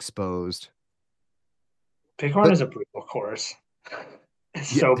 it's exposed. Bighorn is a brutal course.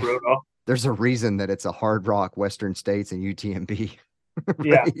 It's so brutal. There's a reason that it's a Hard Rock, Western States, and UTMB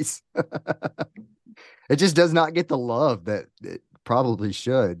race. It just does not get the love that it probably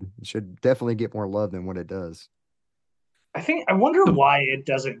should. It should definitely get more love than what it does. I wonder why it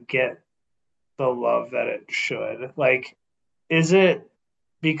doesn't get the love that it should. Like, is it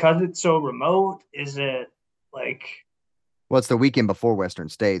because it's so remote? Is it like? Well, it's the weekend before Western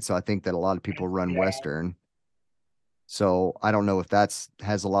States, so I think that a lot of people run Western. So I don't know if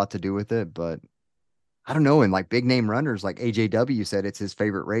has a lot to do with it, but I don't know. And like big name runners, like AJW said, it's his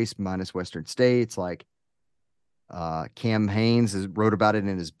favorite race minus Western States. Like Cam Haynes wrote about it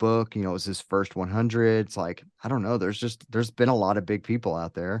in his book. It was his first 100. It's like, I don't know. There's been a lot of big people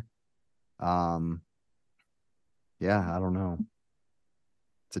out there. Yeah, I don't know.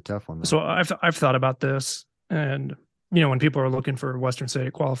 It's a tough one, though. So I've thought about this, and when people are looking for Western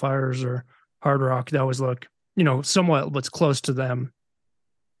State qualifiers or Hard Rock, they always look, somewhat what's close to them.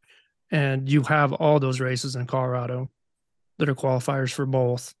 And you have all those races in Colorado. that are qualifiers for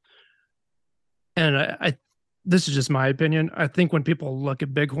both. And I this is just my opinion. I think when people look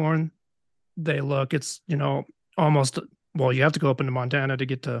at Bighorn, it's, almost, well, you have to go up into Montana to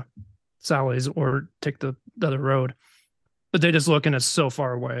get to Sally's or take the other road. But they just look and it's so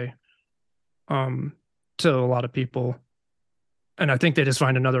far away to a lot of people. And I think they just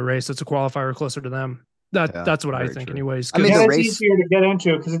find another race that's a qualifier closer to them. That's what I think, true. anyways. I mean, yeah, the it's race easier to get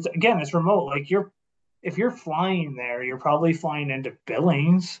into because it's remote. Like if you're flying there, you're probably flying into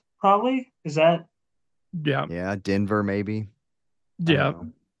Billings. Probably is that? Yeah, Denver maybe. Yeah,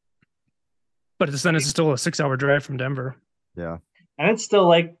 but then it's still a 6-hour drive from Denver. Yeah, and it's still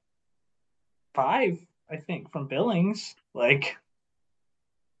like 5, I think, from Billings. Like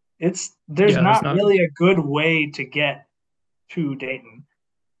there's not really a good way to get to Dayton.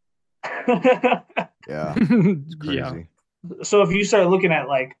 Yeah, crazy. So if you start looking at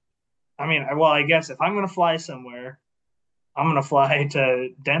like, I guess if I'm gonna fly somewhere, I'm gonna fly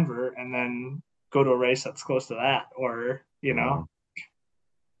to Denver and then go to a race that's close to that, or I mean,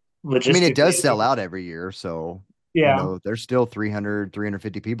 it does sell logistically. out every year, so Yeah, there's still 300,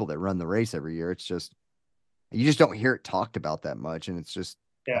 350 people that run the race every year. It's just you just don't hear it talked about that much, and it's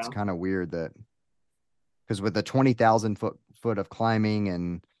kind of weird that because with the 20,000 foot of climbing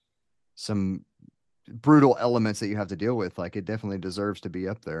and some brutal elements that you have to deal with, like it definitely deserves to be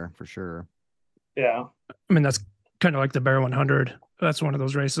up there for sure. Yeah. I mean, that's kind of like the Bear 100. That's one of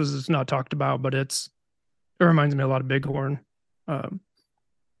those races. It's not talked about, but it reminds me a lot of Bighorn.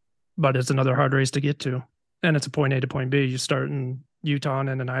 But it's another hard race to get to. And it's a point A to point B. You start in Utah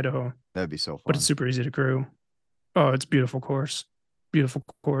and in Idaho. That'd be so fun. But it's super easy to crew. Oh, it's beautiful course. Beautiful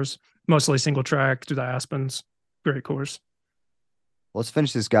course. Mostly single track through the Aspens. Great course. Let's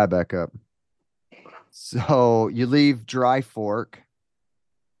finish this guy back up. So you leave Dry Fork.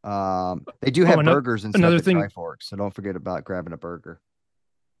 They do have burgers and stuff at Dry Fork, so don't forget about grabbing a burger.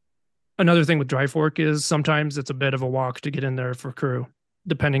 Another thing with Dry Fork is sometimes it's a bit of a walk to get in there for crew,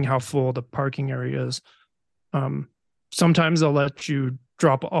 depending how full the parking area is. Sometimes they'll let you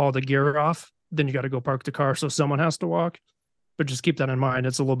drop all the gear off, then you got to go park the car, so someone has to walk. But just keep that in mind.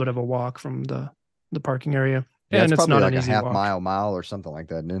 It's a little bit of a walk from the parking area. Yeah, and it's probably not like an a easy half walk. mile or something like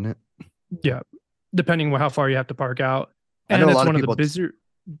that, isn't it? Yeah, depending on how far you have to park out. And it's one of the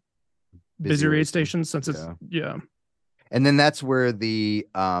busier aid stations since it's And then that's where the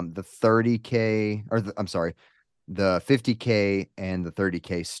 30K or the 50K and the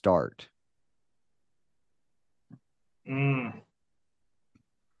 30K start. Yeah,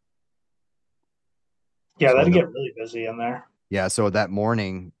 that'd get really busy in there. Yeah, so that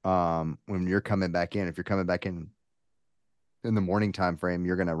morning, when you're coming back in, if you're coming back in the morning time frame,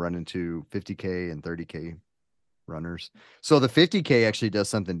 you're gonna run into 50K and 30K runners. So the 50K actually does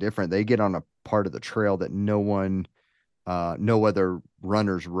something different. They get on a part of the trail that no other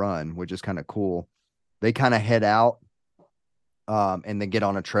runners run, which is kind of cool. They kind of head out and they get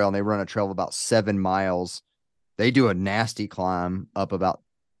on a trail, and they run a trail of about 7 miles. They do a nasty climb up about,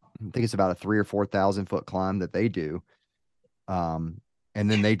 I think it's about a 3,000 or 4,000 foot climb that they do. And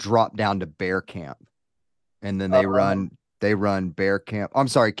then they drop down to Bear Camp, and then they run Bear Camp. I'm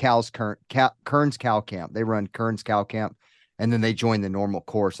sorry, Kearns Cow Camp. They run Kearns Cow Camp, and then they join the normal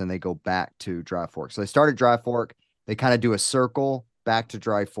course and they go back to Dry Fork. So they start at Dry Fork. They kind of do a circle back to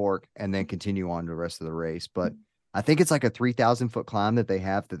Dry Fork and then continue on to the rest of the race. But I think it's like a 3,000 foot climb that they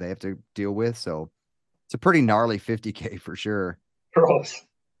have to deal with. So it's a pretty gnarly 50K for sure. Gross.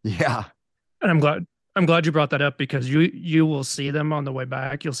 Yeah. And I'm glad you brought that up, because you will see them on the way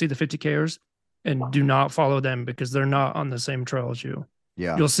back. You'll see the 50Kers, and do not follow them because they're not on the same trail as you.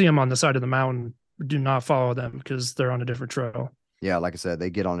 Yeah. You'll see them on the side of the mountain. Do not follow them because they're on a different trail. Yeah, like I said, they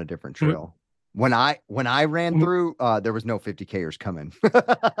get on a different trail. When I ran through, there was no 50Kers coming.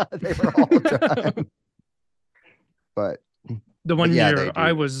 They were all done. But the one year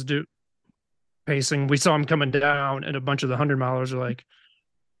I was pacing, we saw them coming down, and a bunch of the 100-milers are like,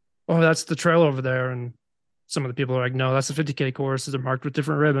 "Oh, that's the trail over there." And some of the people are like, "No, that's the 50K course. They're marked with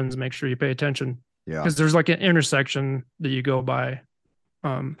different ribbons. Make sure you pay attention." Yeah, because there's like an intersection that you go by.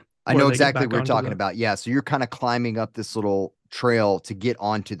 I know exactly what you're talking about. Yeah, so you're kind of climbing up this little trail to get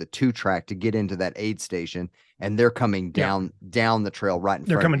onto the 2-track to get into that aid station, and they're coming down the trail right in front of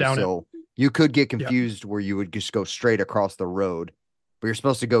you. They're coming down so you could get confused where you would just go straight across the road, but you're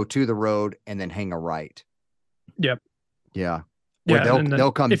supposed to go to the road and then hang a right. Yep. Yeah. Where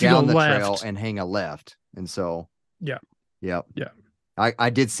they'll come down the trail and hang a left. And so Yep. I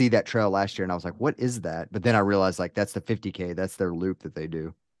did see that trail last year, and I was like, what is that? But then I realized, like, that's the 50K. That's their loop that they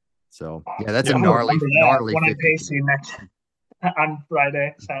do. So yeah, that's a gnarly when 50K. I pace you next on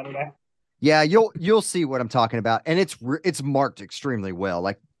Friday, Saturday. Yeah, you'll see what I'm talking about, and it's marked extremely well.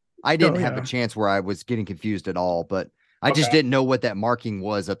 Like I didn't have a chance where I was getting confused at all, but I just didn't know what that marking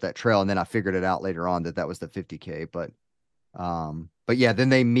was up that trail, and then I figured it out later on that was the 50K. But yeah, then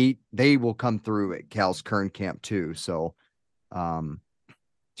they will come through at Cal's Kern Camp too. So,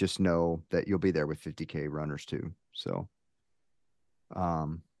 just know that you'll be there with 50K runners too. So,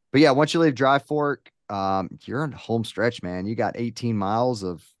 but yeah, once you leave Dry Fork, you're in the home stretch, man. You got 18 miles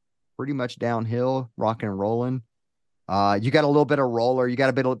of pretty much downhill, rocking and rolling. You got a little bit of roller. You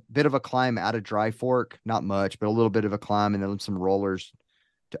got a bit of a climb out of Dry Fork, not much, but a little bit of a climb, and then some rollers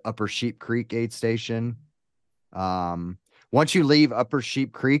to Upper Sheep Creek aid station. Once you leave Upper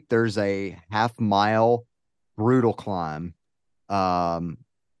Sheep Creek, there's a half-mile brutal climb.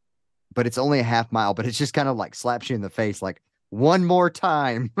 But it's only a half mile, but it's just kind of like slaps you in the face, like one more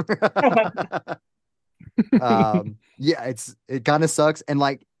time. Yeah, it kind of sucks. And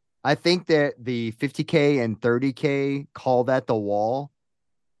like, I think that the 50K and 30K call that the wall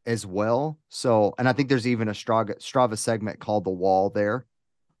as well. So, and I think there's even a Strava segment called the wall there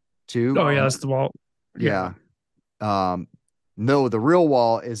too. Oh yeah, that's the wall. Yeah. No, the real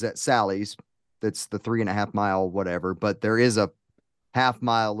wall is at Sally's. That's the 3.5 mile, whatever, but there is a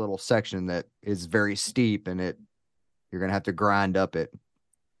half-mile little section that is very steep, and you're going to have to grind up it.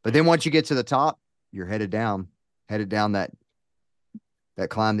 But then once you get to the top, you're headed down that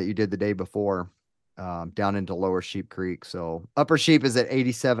climb that you did the day before, down into Lower Sheep Creek. So Upper Sheep is at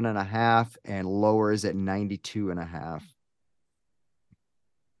 87.5 and lower is at 92.5.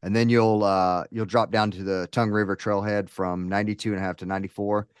 And then you'll drop down to the Tongue River trailhead from 92.5 to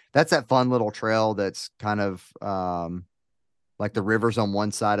 94. That's that fun little trail that's kind of like the river's on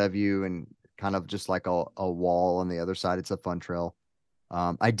one side of you and kind of just like a wall on the other side. It's a fun trail.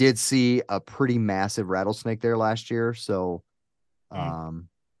 I did see a pretty massive rattlesnake there last year, so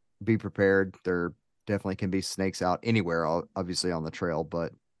be prepared. There definitely can be snakes out anywhere, obviously on the trail,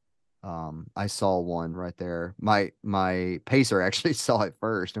 but I saw one right there. My pacer actually saw it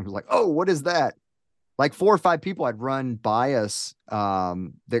first and was like, "Oh, what is that?" Like 4 or 5 people had run by us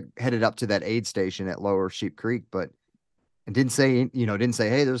that headed up to that aid station at Lower Sheep Creek, but and didn't say,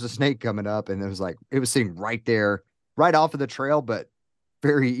 hey, there's a snake coming up. And it was sitting right there, right off of the trail, but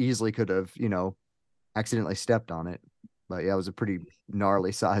very easily could have, accidentally stepped on it. But yeah, it was a pretty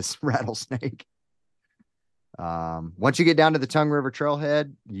gnarly sized rattlesnake. Once you get down to the Tongue River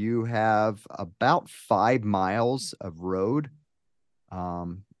trailhead, you have about 5 miles of road. I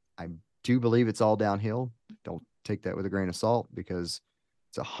do believe it's all downhill. Don't take that with a grain of salt because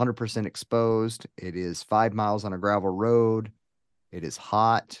it's 100% exposed. It is 5 miles on a gravel road. It is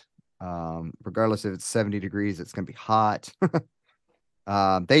hot. Regardless if it's 70 degrees, it's going to be hot.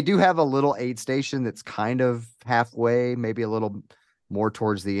 They do have a little aid station that's kind of halfway, maybe a little more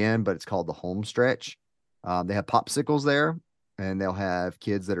towards the end, but it's called the home stretch. They have popsicles there, and they'll have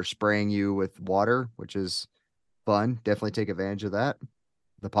kids that are spraying you with water, which is fun. Definitely take advantage of that.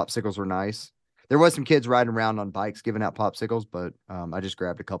 The popsicles were nice. There was some kids riding around on bikes giving out popsicles, but I just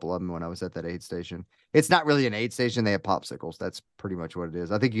grabbed a couple of them when I was at that aid station. It's not really an aid station. They have popsicles. That's pretty much what it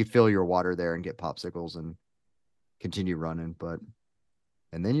is. I think you fill your water there and get popsicles and continue running.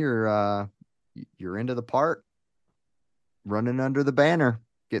 And then you're into the park, running under the banner,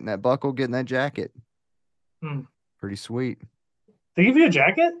 getting that buckle, getting that jacket. Pretty sweet. They give you a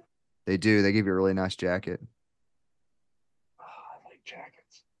jacket? They do. They give you a really nice jacket. Oh, I like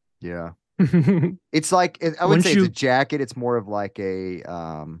jackets. Yeah. It's like I would say it's a jacket. It's more of like a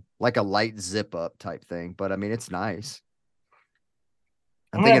light zip up type thing, but I mean it's nice.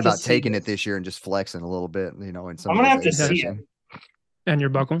 I'm thinking about taking it this year and just flexing a little bit, in some. I'm gonna have to see it. And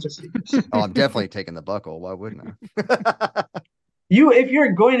your buckle? Oh, I'm definitely taking the buckle. Why wouldn't I? If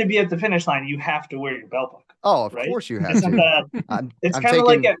you're going to be at the finish line, you have to wear your belt buckle. Oh, of course you have to. It's kind of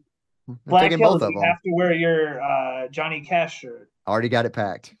like at Black Hills. You have to wear your Johnny Cash shirt. Already got it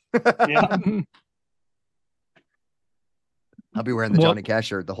packed. Yeah. I'll be wearing the Johnny Cash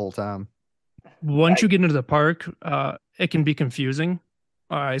shirt the whole time. Once you get into the park, it can be confusing.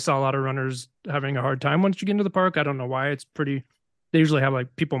 I saw a lot of runners having a hard time once you get into the park. I don't know why. They usually have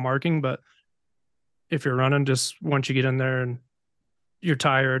like people marking, but if you're running, just once you get in there and you're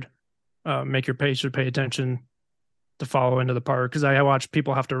tired, make your pacer pay attention to follow into the park. Because I watch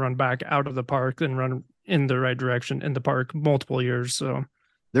people have to run back out of the park and run in the right direction in the park multiple years. So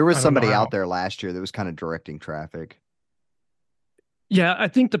there was somebody out there last year that was kind of directing traffic. Yeah, I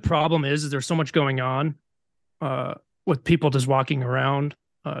think the problem is there's so much going on with people just walking around,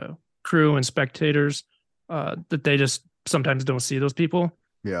 crew and spectators, that they just sometimes don't see those people.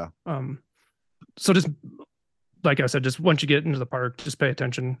 Yeah. So just like I said, just once you get into the park, just pay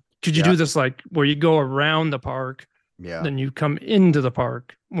attention, Could you do this like where you go around the park, Yeah. then you come into the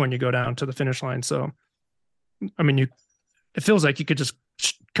park when you go down to the finish line? So, I mean, it feels like you could just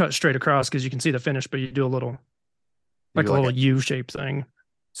cut straight across because you can see the finish, but you do a little like a little U-shaped thing.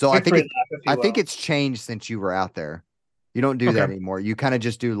 So Victory lap, if you I think will. it's changed since you were out there. You don't do that anymore. You kind of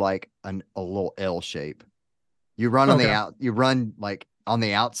just do like a little L shape. You run on you run like on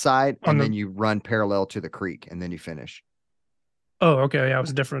the outside and then you run parallel to the creek and then you finish. Oh, okay. Yeah, it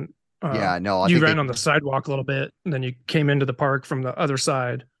was different. Yeah, no, you ran on the sidewalk a little bit, and then you came into the park from the other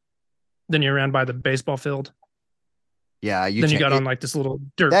side. Then you ran by the baseball field. Yeah, then you got on like this little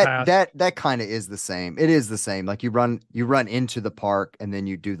dirt path. That kind of is the same. It is the same. Like you run into the park and then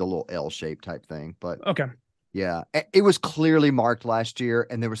you do the little L shape type thing. But okay. Yeah, it was clearly marked last year,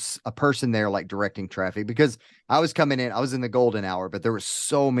 and there was a person there like directing traffic because I was coming in. I was in the golden hour, but there were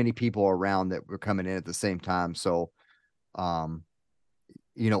so many people around that were coming in at the same time. So,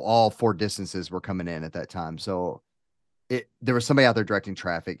 all 4 distances were coming in at that time. So, there was somebody out there directing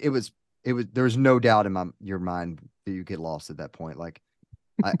traffic. There was no doubt in your mind that you get lost at that point. Like,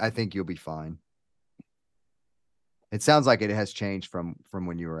 I think you'll be fine. It sounds like it has changed from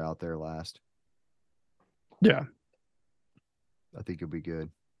when you were out there last. Yeah. I think you'll be good.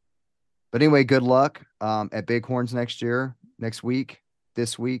 But anyway, good luck at Bighorns next week,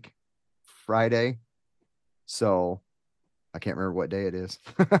 this week, Friday. So I can't remember what day it is.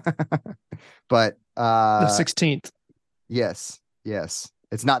 But the 16th. Yes.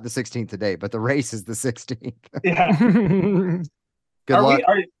 It's not the 16th today, but the race is the 16th. Yeah. Good luck.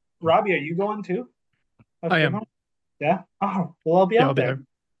 Robbie, are you going too? I am. Yeah. Oh, well, I'll be out there.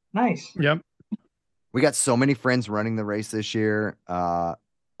 Nice. Yep. We got so many friends running the race this year. All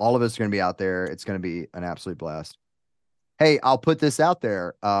of us are going to be out there. It's going to be an absolute blast. Hey, I'll put this out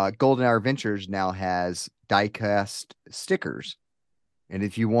there. Golden Hour Ventures now has die-cast stickers. And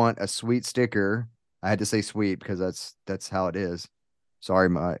if you want a sweet sticker, I had to say sweet because that's how it is. Sorry,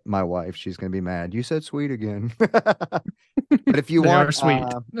 my wife, she's going to be mad. You said sweet again. But if you want sweet.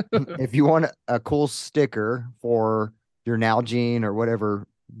 if you want a cool sticker for your Nalgene or whatever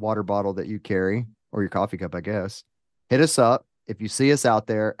water bottle that you carry, or your coffee cup, I guess, hit us up. If you see us out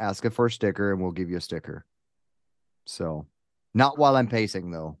there, ask us for a sticker and we'll give you a sticker. So, not while I'm pacing,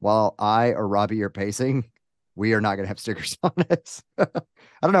 though. While I or Robbie are pacing, we are not going to have stickers on us. I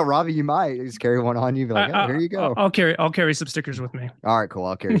don't know, Robbie, you might just carry one on you. Be like, oh, here you go. I'll carry some stickers with me. All right, cool.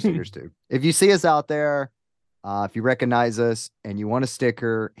 I'll carry stickers too. If you see us out there, if you recognize us and you want a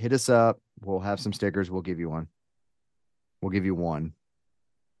sticker, hit us up. We'll have some stickers. We'll give you one. We'll give you one.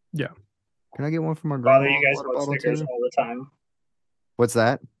 Yeah. Can I get one from our grandma? Bother you guys about stickers all the time. What's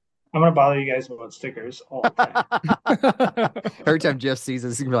that? I'm gonna bother you guys about stickers all the time. Every time Jeff sees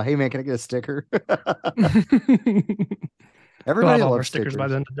us, he's gonna be like, "Hey man, can I get a sticker?" Everybody loves stickers by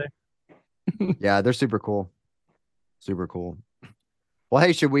the end of the day. Yeah, they're super cool. Super cool. Well,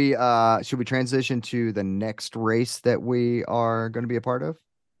 hey, should we transition to the next race that we are going to be a part of?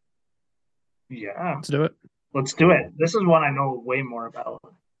 Yeah, let's do it. Let's do it. This is one I know way more about.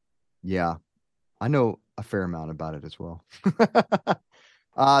 Yeah, I know a fair amount about it as well.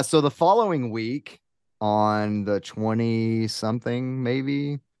 So the following week, on the 20-something,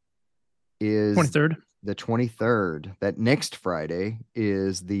 maybe, is 23rd. The 23rd. That next Friday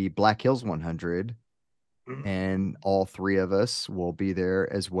is the Black Hills 100. And all 3 of us will be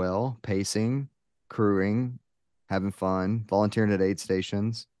there as well, pacing, crewing, having fun, volunteering at aid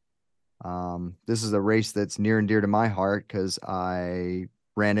stations. This is a race that's near and dear to my heart because I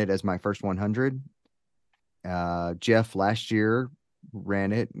ran it as my first 100. Jeff last year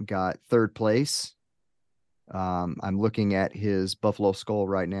ran it and got 3rd place. I'm looking at his Buffalo Skull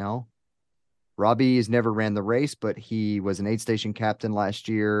right now. Robbie has never ran the race, but he was an aid station captain last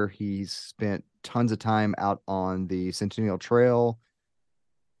year. He's spent tons of time out on the Centennial Trail.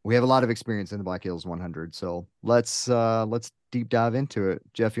 We have a lot of experience in the Black Hills 100, so let's deep dive into it.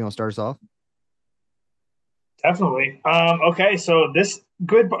 Jeff, you want to start us off? Definitely. Okay, so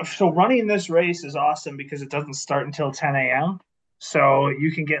running this race is awesome because it doesn't start until 10 a.m. So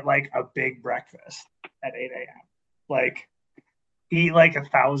you can get like a big breakfast at 8 a.m. Like eat like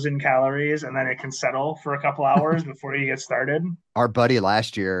 1,000 calories and then it can settle for a couple hours before you get started. Our buddy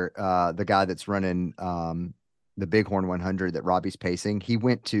last year, the guy that's running the Bighorn 100 that Robbie's pacing, he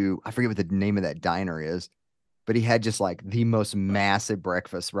went to, I forget what the name of that diner is, but he had just like the most massive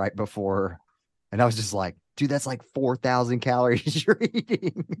breakfast right before. And I was just like, dude, that's like 4,000 calories you're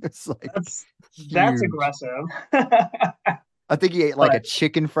eating. It's like, that's aggressive. I think he ate like a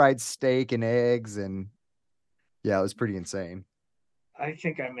chicken fried steak and eggs. And yeah, it was pretty insane. I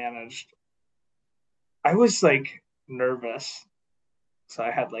think I managed. I was like nervous So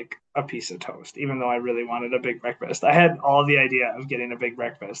I had like a piece of toast, even though I really wanted a big breakfast. I had all the idea of getting a big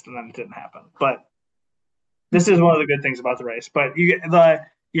breakfast, and then it didn't happen. But this is one of the good things about the race. But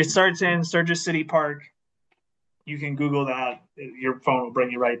you start in Sturgis City Park. You can Google that. Your phone will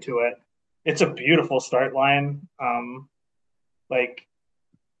bring you right to it. It's a beautiful start line. Like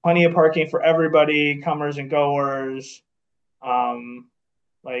plenty of parking for everybody, comers and goers. Um,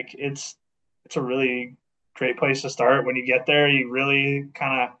 like it's a really great place to start. When you get there, you really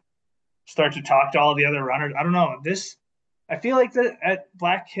kind of start to talk to all the other runners. I don't know. I feel like that at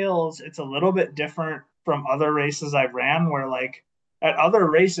Black Hills, it's a little bit different from other races I've ran where like at other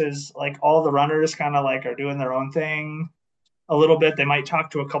races, like all the runners kind of like are doing their own thing a little bit. They might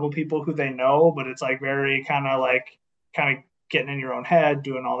talk to a couple people who they know, but it's like very kind of getting in your own head,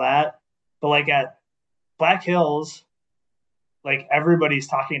 doing all that. But like at Black Hills, like everybody's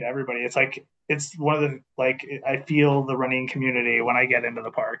talking to everybody. It's like it's one of the like I feel the running community when I get into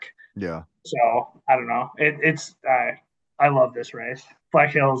the park. Yeah. So I don't know. It's I love this race.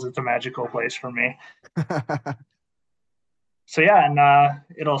 Black Hills, it's a magical place for me. So yeah, and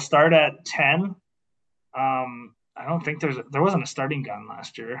it'll start at 10. I don't think there wasn't a starting gun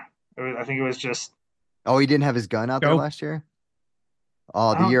last year. I think it was just Oh, he didn't have his gun out there Go. last year? Oh,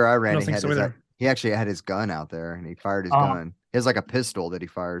 I the don't year I I ran, don't he think had so his either. he actually had his gun out there and he fired his oh gun. He has like a pistol that he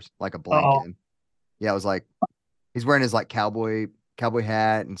fires like a oh blanket. Yeah, it was like he's wearing his like cowboy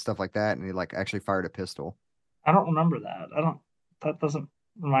hat and stuff like that, and he like actually fired a pistol. I don't remember that. I don't that doesn't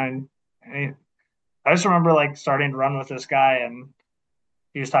remind any. I just remember like starting to run with this guy and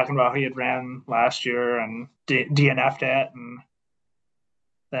he was talking about how he had ran last year and DNF'd it and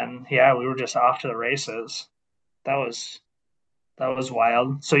then yeah, we were just off to the races. That was that was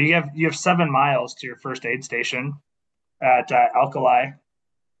wild. So you have 7 miles to your first aid station at Alkali.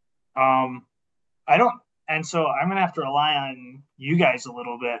 Um, I don't, and so I'm gonna have to rely on you guys a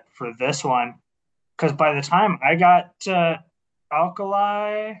little bit for this one because by the time I got to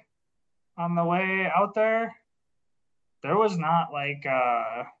Alkali on the way out there, there was not like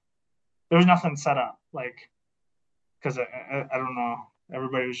there was nothing set up like because I don't know.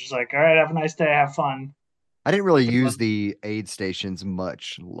 Everybody was just like, all right, have a nice day, have fun. I didn't really Like, use the aid stations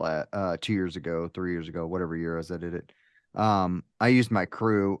much 2 years ago, 3 years ago, whatever year I was at it. I used my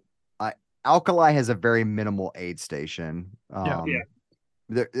crew. Alkali has a very minimal aid station. Yeah.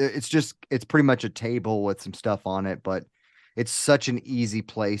 yeah, It's pretty much a table with some stuff on it, but it's such an easy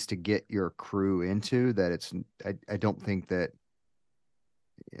place to get your crew into that I don't think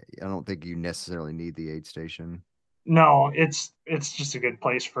you necessarily need the aid station. no, it's just a good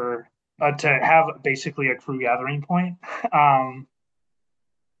place for to have basically a crew gathering point. Um,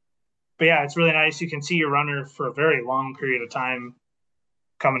 but yeah, it's really nice. You can see your runner for a very long period of time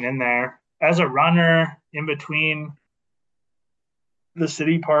coming in there. As a runner in between the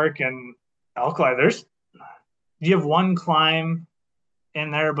city park and Alkali, you have one climb in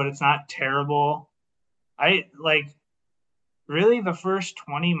there, but it's not terrible. I like really the first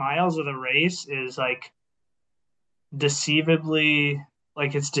 20 miles of the race is like deceivably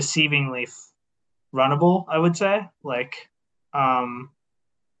like it's deceivingly runnable, I would say. Um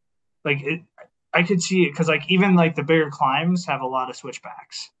like it I could see it because like even like the bigger climbs have a lot of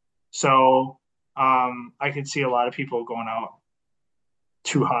switchbacks. So I could see a lot of people going out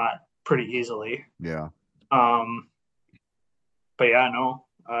too hot pretty easily. Yeah. Um but yeah, no.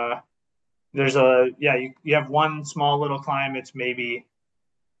 There's a yeah, you have one small little climb, it's maybe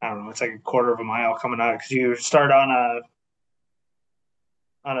I don't know, it's like a quarter of a mile coming out because you start on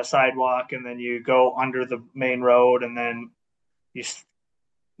a sidewalk and then you go under the main road and then you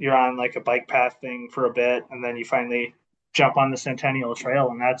you're on like a bike path thing for a bit and then you finally jump on the Centennial Trail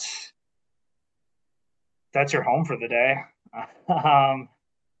and that's your home for the day. um,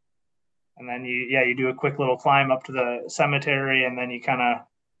 and then you do a quick little climb up to the cemetery and then you kind of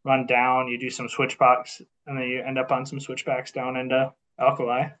run down, you do some switchbacks and then you end up on some switchbacks down into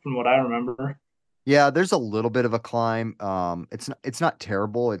Alkali from what I remember. Yeah, there's a little bit of a climb. It's not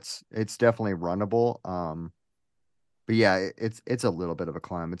terrible. It's definitely runnable. But yeah, it's a little bit of a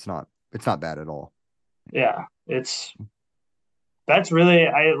climb. It's not bad at all. Yeah, that's really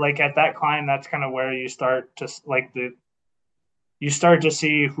I like at that climb that's kind of where you start to like the you start to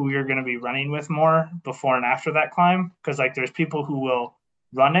see who you're going to be running with more before and after that climb because like there's people who will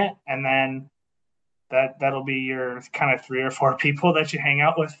run it and then that'll be your kind of 3 or 4 people that you hang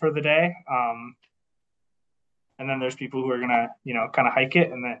out with for the day. And then there's people who are gonna kind of hike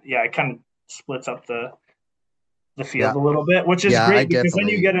it and then yeah it kind of splits up the Yeah. field a little bit, which is Yeah, I great because then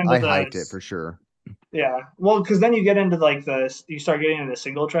you definitely get into I the hiked it for sure. yeah well because then you get into like you start getting into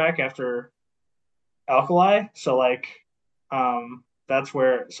single track after Alkali. So like that's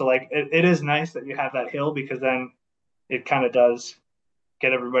where, so like it is nice that you have that hill, because then it kind of does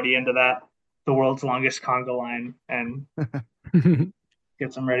get everybody into that, the world's longest conga line, and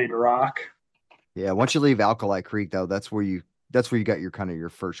gets them ready to rock. Yeah, once you leave Alkali Creek though, that's where you got your kind of your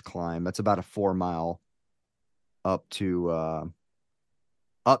first climb. That's about a 4 mile up to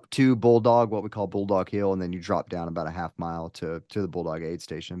Bulldog, what we call Bulldog Hill, and then you drop down about a half mile to the Bulldog aid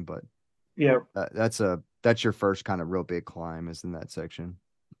station. But Yeah. That's your first kind of real big climb is in that section.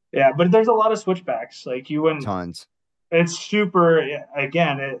 Yeah, but there's a lot of switchbacks. Like you wouldn't. Tons. It's super.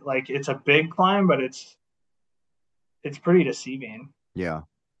 Again, it's a big climb, but it's pretty deceiving. Yeah.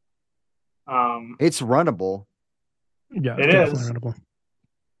 Um, It's runnable. Yeah, it's definitely is. runnable.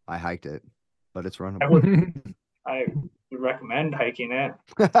 I hiked it, but it's I runnable. would recommend hiking it.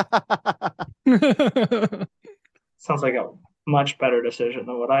 Sounds like a much better decision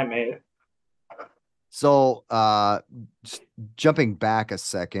than what I made. So, jumping back a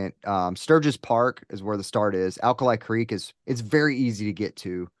second, Sturgis Park is where the start is. Alkali Creek it's very easy to get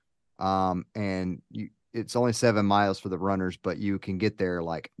to. And it's only 7 miles for the runners, but you can get there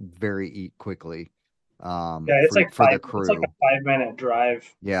like very quickly. Yeah, it's for the crew. It's like a 5-minute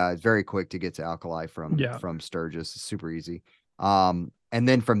drive. Yeah, it's very quick to get to Alkali from Sturgis. It's super easy. And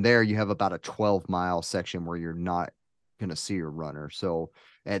then from there you have about a 12-mile section where you're not gonna see your runner. So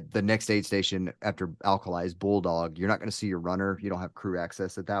at the next aid station after Alkali is Bulldog, you're not gonna see your runner. You don't have crew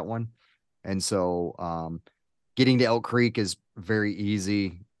access at that one. And so getting to Elk Creek is very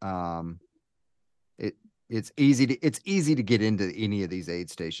easy. It's easy to get into any of these aid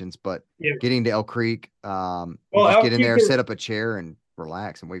stations, but getting to Elk Creek, you just get in there, set up a chair, and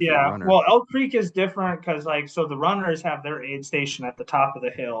relax and wait for your runner. Well, Elk Creek is different because so the runners have their aid station at the top of the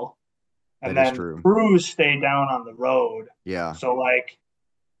hill, and then crews stay down on the road. Yeah. So like,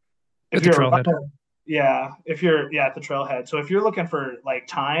 if you're a runner, if you're at the trailhead. So if you're looking for like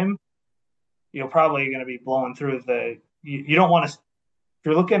time, you're probably going to be blowing through you don't want to. If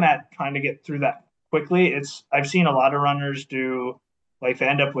you're looking at trying to get through that quickly, I've seen a lot of runners do, like, they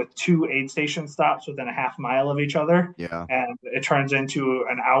end up with 2 aid station stops within a half mile of each other. Yeah. And it turns into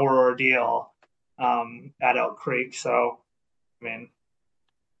an hour ordeal at Elk Creek. So, I mean.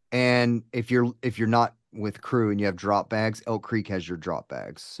 And if you're not with crew and you have drop bags, Elk Creek has your drop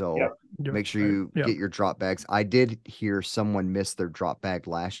bags. So make sure you get your drop bags. I did hear someone miss their drop bag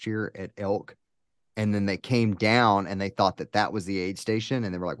last year at Elk, and then they came down and they thought that was the aid station,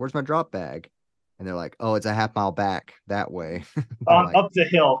 and they were like, "Where's my drop bag?" And they're like, "Oh, it's a half mile back that way." Like, up the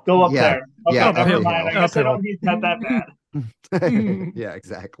hill. Go up there. Okay, never mind. I guess I don't need that bad. Yeah,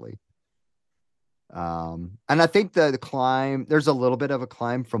 exactly. And I think the climb, there's a little bit of a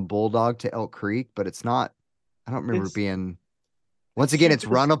climb from Bulldog to Elk Creek, but it's not, I don't remember being, once again, it's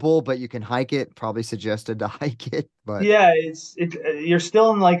runnable, but you can hike it. Probably suggested to hike it, but yeah, you're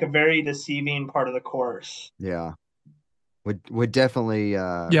still in like a very deceiving part of the course. Yeah. Would definitely, you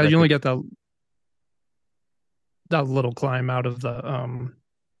only get that little climb out of the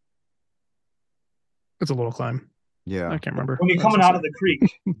it's a little climb. Yeah, I can't remember when you're coming out of the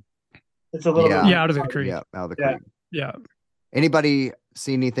creek. It's a little bit out of the creek. Yeah, out of the creek. Yeah. Anybody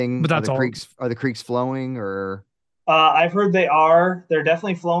see anything? But that's all. Are the creeks flowing or? I've heard they are. They're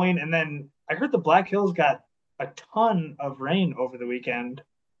definitely flowing, and then I heard the Black Hills got a ton of rain over the weekend.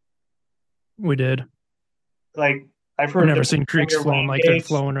 We did. Like, I've heard. I've never seen creeks flowing like they're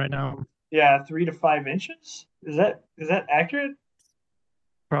flowing right now. Yeah, 3 to 5 inches. Is that accurate?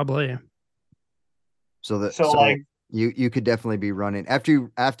 Probably. So like, you could definitely be running after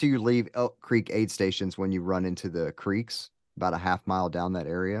you leave Elk Creek aid stations, when you run into the creeks about a half mile down that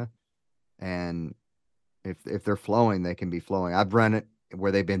area, and if they're flowing, they can be flowing. I've run it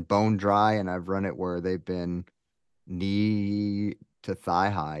where they've been bone dry, and I've run it where they've been knee to thigh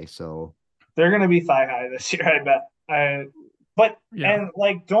high. So they're going to be thigh high this year, I bet. And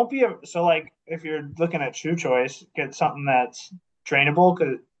like, don't be so like, if you're looking at shoe choice, get something that's trainable,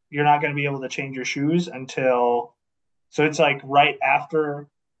 because you're not going to be able to change your shoes until, so it's like right after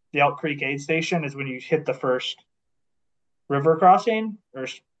the Elk Creek aid station is when you hit the first river crossing or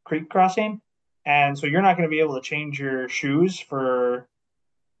creek crossing. And so you're not going to be able to change your shoes for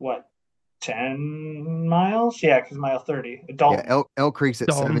what, 10 miles? Yeah, because mile 30. Yeah, Elk Creek's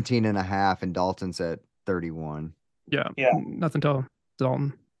at 17 and a half, and Dalton's at 31. Yeah. Nothing to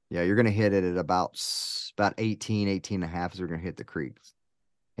Dalton. Yeah, you're going to hit it at about 18 and a half, so you're going to hit the creeks.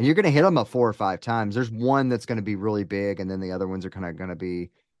 And you're going to hit them 4 or 5 times. There's one that's going to be really big, and then the other ones are kind of going to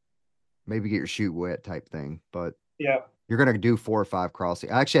be maybe get your shoe wet type thing. But you're going to do 4 or 5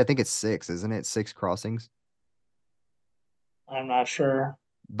 crossings. Actually, I think it's 6, isn't it? 6 crossings. I'm not sure.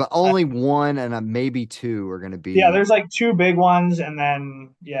 but only one and maybe two are going to be. Yeah, there's like two big ones, and then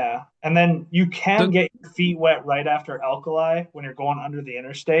you can The- get your feet wet right after alkali when you're going under the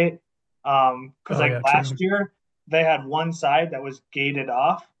interstate. Because oh like yeah, last true. year they had one side that was gated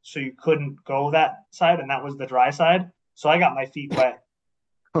off, so you couldn't go that side, and that was the dry side. So I got my feet wet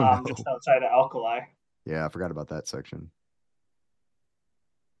Oh just no. outside of alkali. Yeah, I forgot about that section.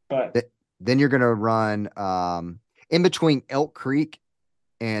 But Then you're going to run in between Elk Creek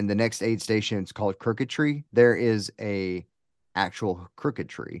and the next aid station. It's called Crooked Tree. There is a actual crooked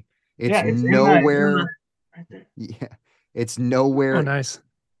tree. It's yeah, it's in the nowhere. right there. Yeah, it's Oh, nowhere nice.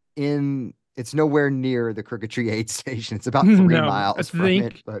 it's nowhere near the Crooked Tree aid station. It's about three No, I miles from it,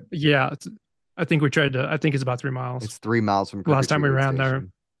 think, but yeah, I think we tried to. I think it's about 3 miles. it's 3 miles from Last Crooked time we Tree aid ran there.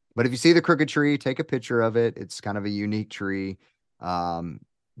 station. But if you see the Crooked Tree, take a picture of it. It's kind of a unique tree. Um,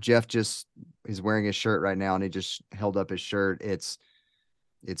 Jeff just is wearing his shirt right now, and he just held up his shirt. It's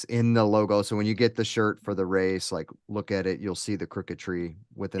in the logo. So when you get the shirt for the race, like look at it, you'll see the Crooked Tree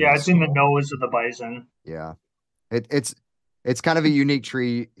within Yeah, the it's in the skull. nose of the bison. Yeah. It's kind of a unique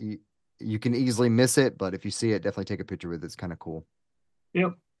tree. You can easily miss it, but if you see it, definitely take a picture with it. It's kind of cool.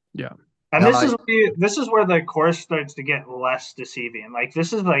 Yep. Yeah. And Uh, this is where the course starts to get less deceiving. Like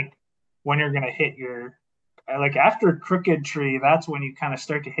this is like when you're gonna hit your like after Crooked Tree, that's when you kind of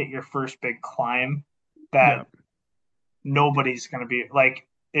start to hit your first big climb Yeah. that nobody's gonna be like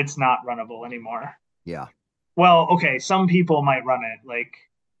it's not runnable anymore. yeah. Well, okay, some people might run it, like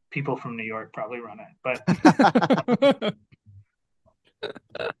people from New York probably run it, but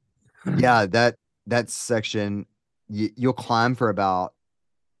Yeah, that section you'll climb for about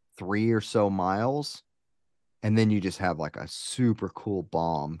 3 or so miles, and then you just have like a super cool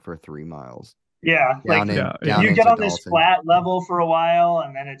bomb for 3 miles yeah, like Yeah. down Yeah. you get into on this Dalton. flat level for a while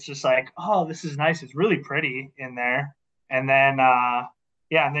and then it's just like, oh, this is nice. It's really pretty in there. And then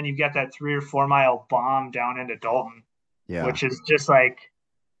yeah, and then you get that 3 or 4 mile bomb down into Dalton, Yeah. which is just like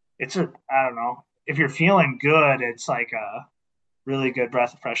it's a I don't know. If you're feeling good, it's like a really good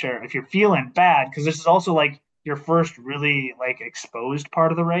breath of fresh air. If you're feeling bad, because this is also like your first really like exposed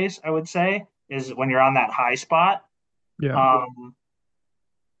part of the race, I would say, is when you're on that high spot. Yeah. Um,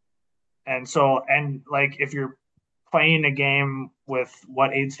 and like if you're playing a game with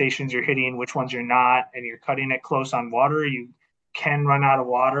what aid stations you're hitting, which ones you're not, and you're cutting it close on water, you can run out of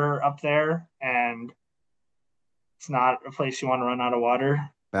water up there, and it's not a place you want to run out of water.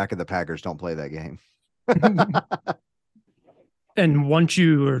 Back of the Packers don't play that game. And once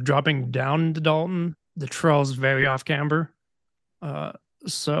you are dropping down to Dalton, the trail's very off camber. Uh,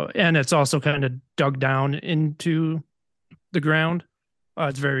 and it's also kind of dug down into the ground.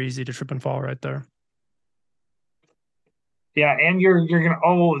 It's very easy to trip and fall right there. Yeah, and you're gonna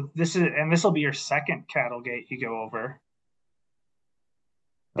this will be your second cattle gate you go over.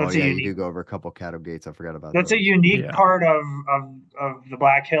 Oh That's a yeah, you unique do go over a couple cattle gates. I forgot about that's a those. unique Yeah. part of the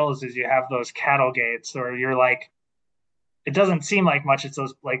Black Hills is you have those cattle gates where you're like it doesn't seem like much. It's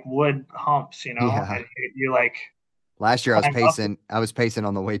those like wood humps, Yeah. and you like Last year climb up. I was pacing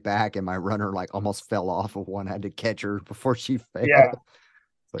on the way back and my runner like almost fell off of one. I had to catch her before she fell. Yeah,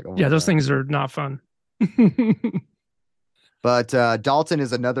 It's like, oh my Yeah, those God. things are not fun. But Dalton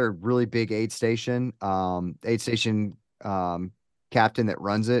is another really big aid station. Aid station captain that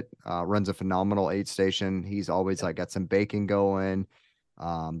runs it runs a phenomenal aid station. He's always like got some bacon going.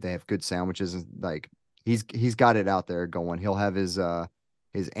 They have good sandwiches and like he's got it out there going. He'll have his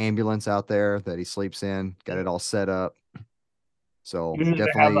ambulance out there that he sleeps in. Got it all set up. So usually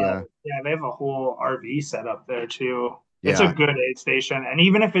definitely they have a whole RV set up there too. It's a yeah. good aid station, and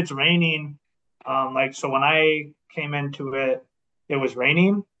even if it's raining, like so when I came into it, it was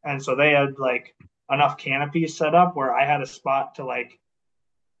raining, and so they had like enough canopies set up where I had a spot to like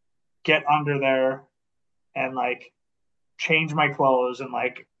get under there and like change my clothes and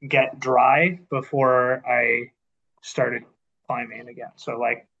like get dry before I started climbing again. So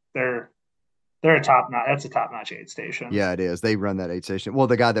like they're a top notch. That's a top notch aid station. Yeah, it is. They run that aid station. Well,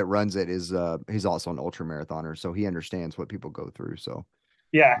 the guy that runs it is he's also an ultra marathoner, so he understands what people go through. So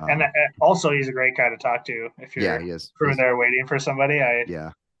Yeah, and um also he's a great guy to talk to if yeah, you're he is. crew there waiting for somebody.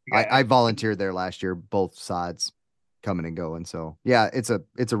 Yeah. I Yeah, volunteered there last year, both sides coming and going. So yeah, it's a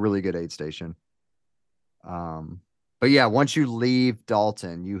really good aid station. But yeah, once you leave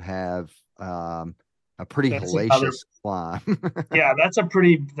Dalton, you have a pretty that's another. hellacious climb. Yeah, that's a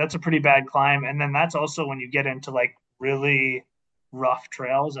pretty bad climb, and then that's also when you get into like really rough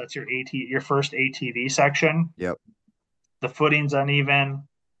trails. That's your first ATV section. Yep. The footing's uneven.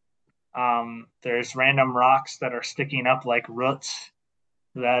 There's random rocks that are sticking up like roots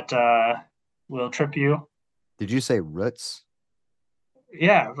that will trip you. Did you say roots?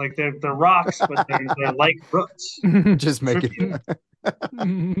 Yeah, like they're rocks, but they're like roots. Just make it.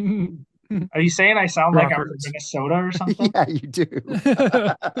 Are you saying I sound like Rock I'm from roots. Minnesota or something? Yeah, you do.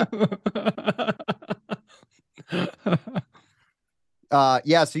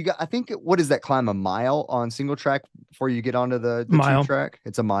 Yeah, so you got, I think, what is that climb, a mile on single track before you get onto the two Mile. track?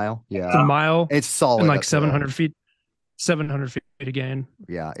 It's a mile. It's a Yeah. mile It's solid and like uphill. 700 feet again.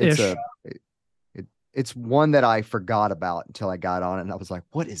 Yeah, it's Ish. it's one that I forgot about until I got on it, and I was like,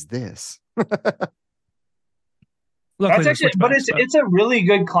 "What is this?" Luckily, That's they're actually, but switchbacks, it's a really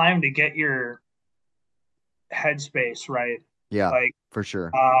good climb to get your headspace right. Yeah, Like, for sure.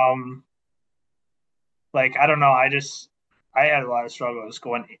 like I don't know, I had a lot of struggles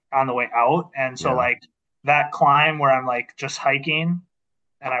going on the way out, and so Yeah. like that climb where I'm like just hiking,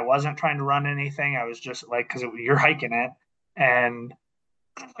 and I wasn't trying to run anything. I was just like, because you're hiking it, and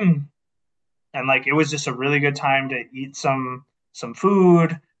and like it was just a really good time to eat some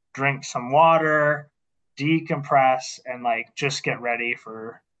food, drink some water, decompress, and like just get ready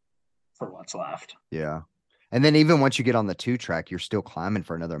for what's left. Yeah. And then even once you get on the two track, you're still climbing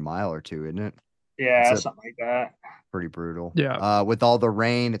for another mile or two, isn't it? Yeah, It's something like that. pretty brutal. Yeah. With all the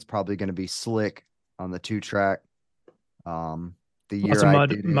rain, it's probably going to be slick on the two track. The Lots year of I mud,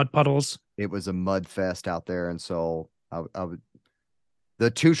 did mud puddles. it was a mud fest out there, and so I would.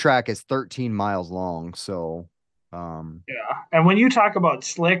 The two track is 13 miles long, so Yeah. And when you talk about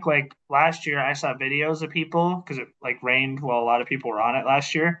slick, like last year I saw videos of people because it like rained while a lot of people were on it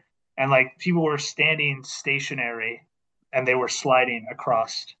last year. And like people were standing stationary and they were sliding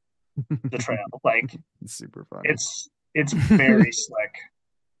across the trail. Like it's super funny. it's very slick.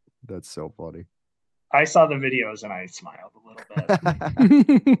 That's so funny. I saw the videos and I smiled a little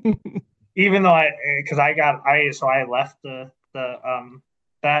bit. Even though because I left the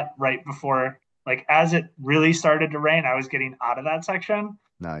that right before, like as it really started to rain, I was getting out of that section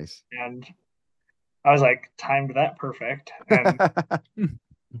Nice. and I was like timed that perfect,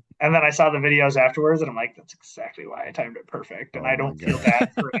 and then I saw the videos afterwards and I'm like, that's exactly why I timed it perfect, and Oh I my don't feel gosh.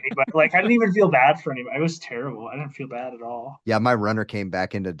 bad for anybody. Like I didn't even feel bad for anybody. It was terrible. I didn't feel bad at all. Yeah, my runner came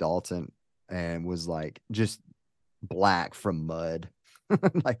back into Dalton and was like just black from mud,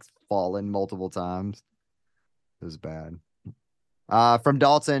 like fallen multiple times. It was bad. From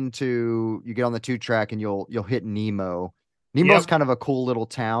Dalton to you get on the two track and you'll hit Nemo. Nemo's Yep. kind of a cool little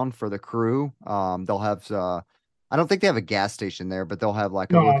town for the crew. They'll have I don't think they have a gas station there, but they'll have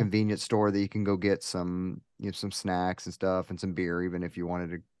like a little No, convenience store that you can go get some some snacks and stuff and some beer, even if you wanted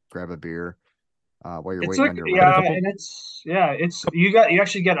to grab a beer while you're it's waiting like on your Get a yeah, run. couple. and it's you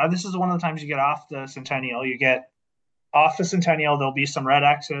actually get this is one of the times you get off the Centennial. You get off the Centennial, there'll be some red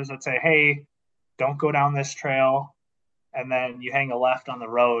X's that say, "Hey, don't go down this trail," and then you hang a left on the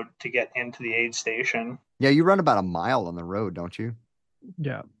road to get into the aid station. Yeah, you run about a mile on the road, don't you?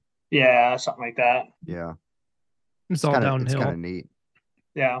 Yeah. Yeah, something like that. Yeah, It's all it's downhill. kind of neat.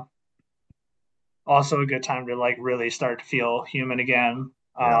 Yeah. Also a good time to like really start to feel human again.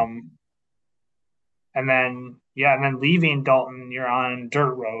 Yeah. And then leaving Dalton, you're on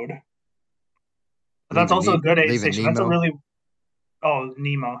dirt road. But that's also a good aid Leaving station. That's a Nemo. really Oh,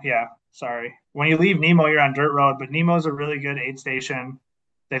 Nemo. Yeah, sorry. When you leave Nemo, you're on dirt road, but Nemo's a really good aid station.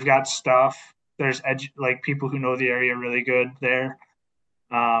 They've got stuff. There's like people who know the area really good there.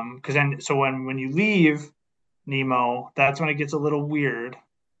 Because then so when you leave Nemo, that's when it gets a little weird.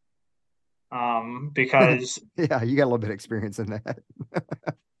 Because Yeah, you got a little bit of experience in that.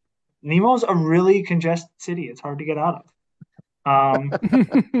 Nemo's a really congested city. It's hard to get out of.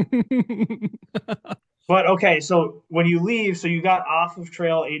 But okay, so when you leave, so you got off of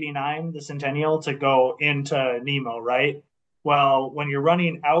Trail 89, the Centennial, to go into Nemo, right? Well, when you're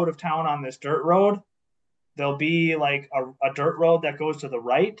running out of town on this dirt road, there'll be like a dirt road that goes to the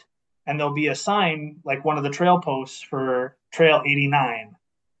right, and there'll be a sign, like one of the trail posts for Trail 89.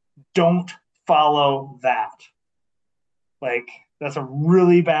 Don't follow that. Like, that's a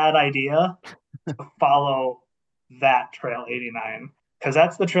really bad idea to follow that Trail 89 because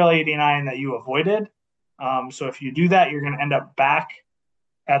that's the Trail 89 that you avoided. So if you do that, you're going to end up back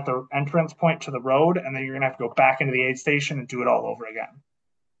at the entrance point to the road, and then you're going to have to go back into the aid station and do it all over again.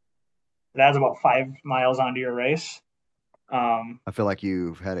 It adds about 5 miles onto your race. I feel like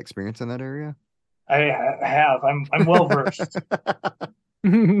you've had experience in that area. I have. I'm well versed.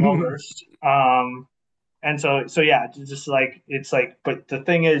 Well versed. And so yeah, just like it's like, but the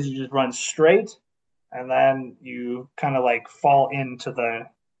thing is, you just run straight, and then you kind of like fall into the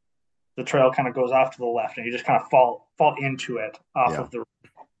trail kind of goes off to the left, and you just kind of fall into it off of the.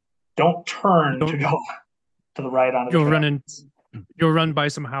 Don't turn to go to the right onto the trail. You'll run by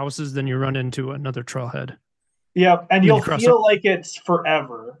some houses, then you run into another trailhead. Yep, and And then you'll you cross up. feel like it's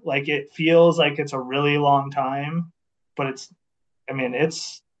forever. Like it feels like it's a really long time, but I mean,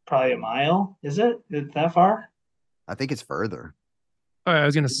 it's probably a mile. Is it? Is it that far? I think it's further. I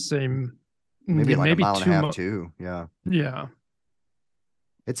was gonna say, Maybe yeah, like a maybe mile and a two. half too. Yeah. Yeah,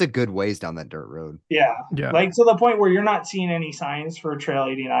 It's a good ways down that dirt road. Yeah, yeah, like to the point where you're not seeing any signs for Trail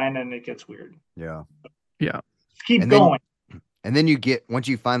 89, and it gets weird. Yeah. yeah. Keep And then going. you get once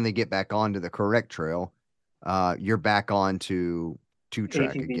you finally get back onto the correct trail, you're back on to two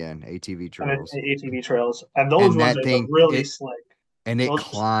track ATV again, ATV and trails. ATV trails, and those And ones that are the thing really slick. it Those,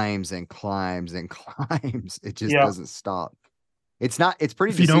 climbs and climbs and climbs. It just yeah, doesn't stop. It's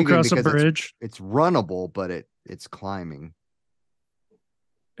pretty If you don't deceiving cross a because bridge, it's runnable, but it's climbing.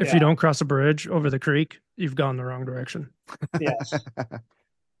 if you don't cross a bridge over the creek, you've gone the wrong direction. yes,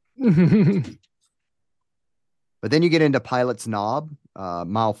 But then you get into Pilot's Knob,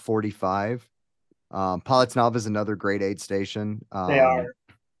 mile 45. Pilot's Knob is another great aid station. they are.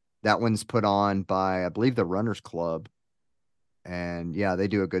 That one's put on by, I believe, the Runners Club. And yeah, they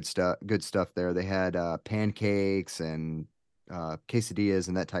do a good stuff there. They had pancakes and quesadillas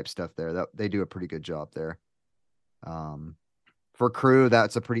and that type stuff there. They do a pretty good job there. For crew,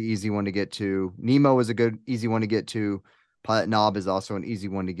 that's a pretty easy one to get to. Nemo is a good easy one to get to. Pilot Knob is also an easy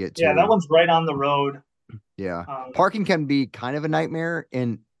one to get Yeah, that to. one's right on the road. Yeah. Parking can be kind of a nightmare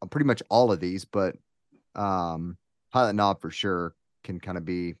in pretty much all of these, but Pilot Knob for sure can kind of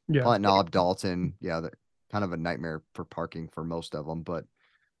be Yeah. Pilot Knob, Dalton. Yeah, they're kind of a nightmare for parking for most of them, but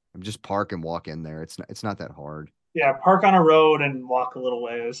just park and walk in there. It's not that hard. Yeah, park on a road and walk a little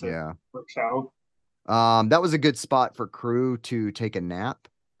ways. It Yeah. works out. That was a good spot for crew to take a nap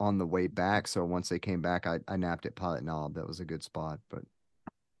on the way back. So once they came back, I napped at Pilot Knob. That was a good spot. But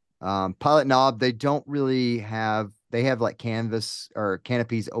Pilot Knob, they have like canvas or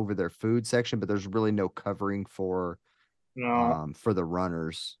canopies over their food section, but there's really no covering for No, the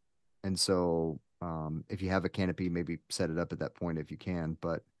runners. And so if you have a canopy, maybe set it up at that point if you can.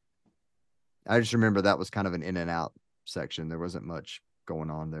 But I just remember that was kind of an in and out section. There wasn't much going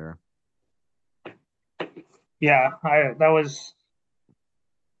on there. yeah,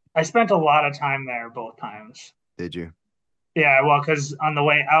 I spent a lot of time there both times. Did you? Yeah, well, because on the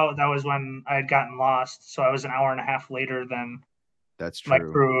way out, that was when I had gotten lost. So I was an hour and a half later than That's my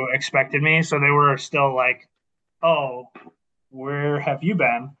true. crew expected me. So they were still like, "Oh, where have you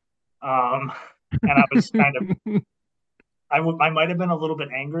been?" And I was kind of, I might have been a little bit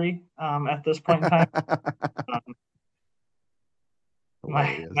angry at this point in time. Um,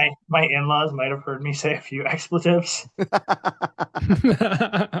 my in-laws might have heard me say a few expletives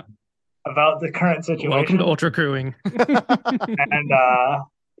about the current Welcome to situation. ultra crewing. And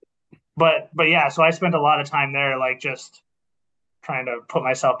but yeah, so I spent a lot of time there, like just trying to put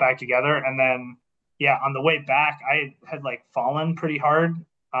myself back together. And then yeah, on the way back, I had like fallen pretty hard.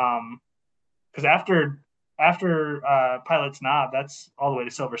 Because after Pilot's Knob, that's all the way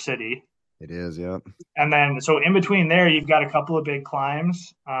to Silver City. It is, yep. And then so in between there, you've got a couple of big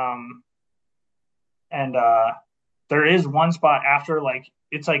climbs. And there is one spot after, like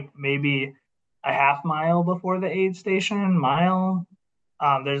it's like maybe a half mile before the aid station, mile.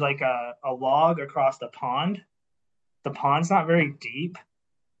 There's like a log across the pond. The pond's not very deep.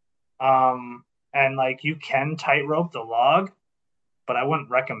 And like you can tightrope the log, but I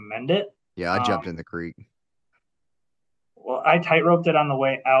wouldn't recommend it. Yeah, I jumped in the creek. Well, I tightroped it on the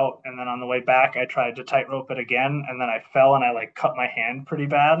way out, and then on the way back, I tried to tightrope it again, and then I fell and I like cut my hand pretty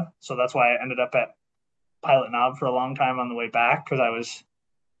bad. So that's why I ended up at Pilot Knob for a long time on the way back because I was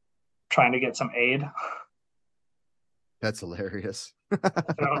trying to get some aid. That's hilarious.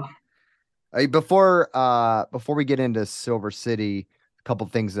 So, Hey, before we get into Silver City, a couple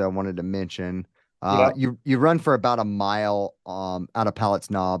things that I wanted to mention. yeah. You run for about a mile out of Pilot's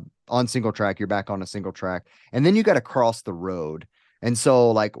Knob on single track. You're back on a single track, and then you got to cross the road. And so,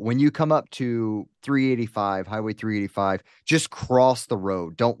 like when you come up to 385, Highway 385, just cross the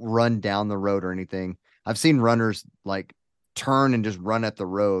road. Don't run down the road or anything. I've seen runners like turn and just run at the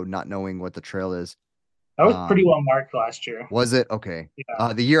road, not knowing what the trail is. That was pretty well marked last year. Was it? Okay.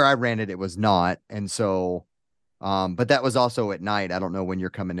 Yeah. The year I ran it, it was not. And so, but that was also at night. I don't know when you're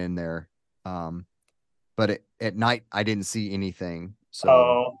coming in there. But at night, I didn't see anything.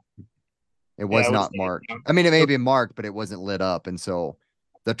 So it was yeah, not marked. I mean, it may have been marked, but it wasn't lit up. And so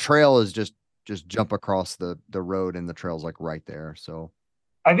the trail is just jump across the road and the trail's like right there. So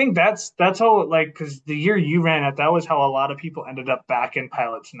I think that's how, like, because the year you ran it, that was how a lot of people ended up back in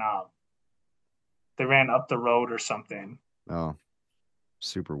Pilot's Knob. They ran up the road or something. oh,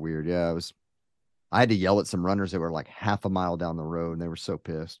 super weird. Yeah, I had to yell at some runners that were like half a mile down the road and they were so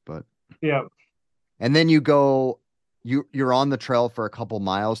pissed, but Yeah. And then you go, you're on the trail for a couple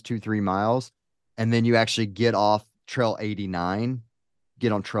miles, 2-3 miles, and then you actually get off Trail 89,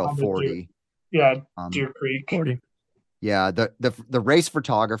 get on Trail On the 40. Deer Creek. 40. Yeah, the race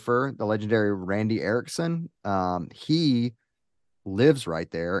photographer, the legendary Randy Erickson, he lives right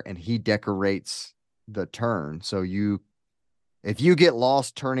there and he decorates the turn. So if you get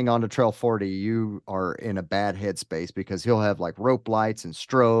lost turning onto Trail 40, you are in a bad headspace because he'll have like rope lights and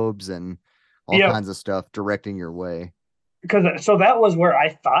strobes and all kinds of stuff directing your way. Because so that was where I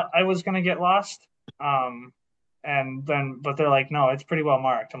thought I was gonna get lost. And then but they're like, no, it's pretty well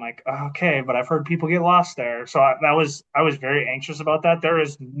marked. I'm like, okay, but I've heard people get lost there. So I was very anxious about that. There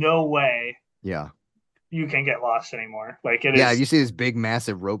is no way Yeah. you can get lost anymore. Like it Yeah, is. you see this big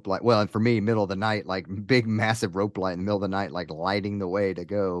massive rope light. Well, and for me, middle of the night, like big massive rope light in the middle of the night, like lighting the way to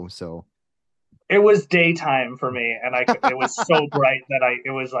go. So It was daytime for me, and it was so bright that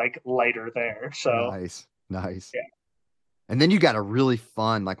it was like lighter there. So nice. yeah, And then you got a really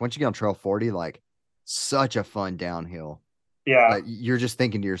fun, like once you get on Trail 40, like such a fun downhill. yeah, But you're just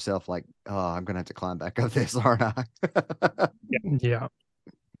thinking to yourself, like, oh, I'm gonna have to climb back up this, aren't I? Yeah.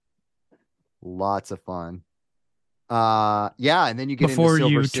 Lots of fun. Yeah, and then you get into Before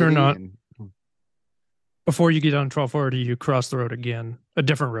Silver you turn City on, and before you get on 1240, you cross the road again, a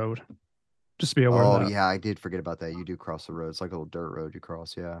different road. Just be aware oh of that. yeah, I did forget about that. You do cross the road. It's like a little dirt road you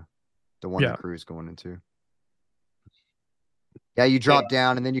cross, yeah. The one Yeah. the crew's going into. Yeah, you drop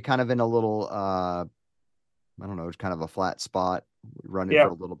down and then you kind of in a little I don't know, it's kind of a flat spot, running yeah.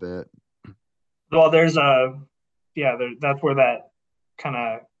 for a little bit. Well, there's that's where that kind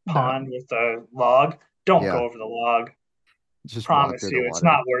of pond with the log. Don't Yeah. go over the log. Just walk Promise through the you, it's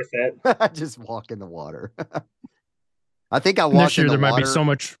water. not worth it. Just walk in the water. I think I This walked in year the there might be water. so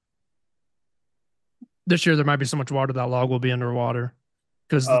much. This year there might be so much water that log will be underwater.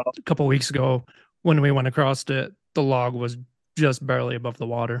 Because a couple weeks ago, when we went across it, the log was just barely above the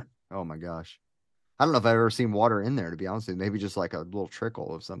water. Oh my gosh. I don't know if I've ever seen water in there, to be honest with you. Maybe just like a little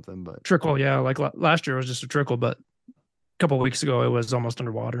trickle of something, but Trickle, yeah. Like last year it was just a trickle, but a couple weeks ago it was almost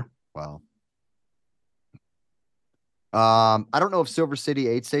underwater. wow. I don't know if Silver City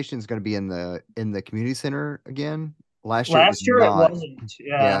Aid Station is going to be in the community center again. Last year it was It not. wasn't.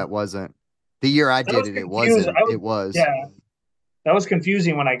 Yeah, it wasn't. The year I did it, it wasn't. It was. Yeah, that was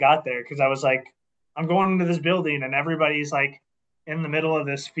confusing when I got there because I was like, I'm going into this building and everybody's like in the middle of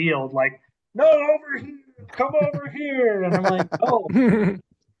this field, like, no, over here, come over here, and I'm like, oh,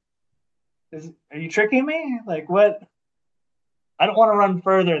 are you tricking me? Like, what? I don't want to run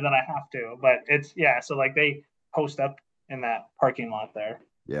further than I have to, but it's so like they post up in that parking lot there.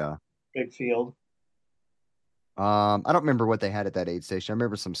 Yeah. Big field. I don't remember what they had at that aid station. I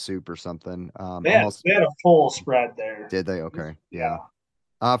remember some soup or something. They had a full spread there. Did they? Okay. Yeah.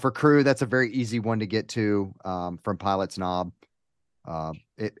 For crew, that's a very easy one to get to from Pilot's Knob.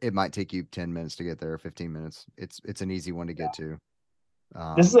 It might take you 10 minutes to get there, 15 minutes. It's an easy one to get to.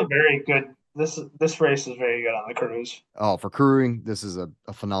 This is a very good. This race is very good on the cruise. Oh, for crewing, this is a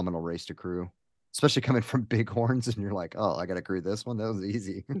phenomenal race to crew, especially coming from Bighorns, and you're like, oh, I got to crew this one. That was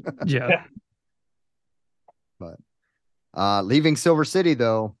easy. Yeah. But leaving Silver City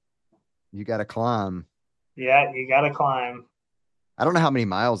though, you got to climb. Yeah, you got to climb. I don't know how many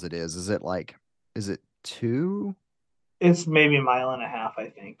miles it is. Is it 2? It's maybe a mile and a half, I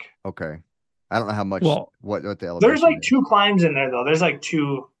think. Okay. I don't know how much. Well, what the elevation there's like is. 2 climbs in there though. There's like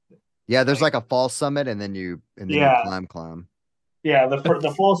 2. Yeah, there's like a fall summit, and then you climb. Yeah,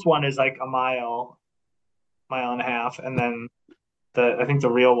 the fullest one is like a mile and a half, and then I think the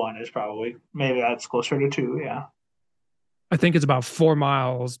real one is probably maybe that's closer to 2. Yeah. I think it's about 4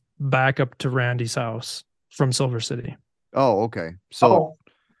 miles back up to Randy's house from Silver City. Oh, okay. So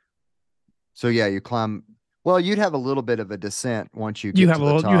yeah, you climb. Well, you'd have a little bit of a descent once you get to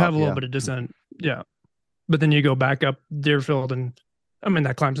the top. You have a little bit of descent, yeah. But then you go back up Deerfield, and I mean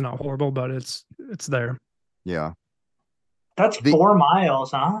that climb's not horrible, but it's there. Yeah, that's 4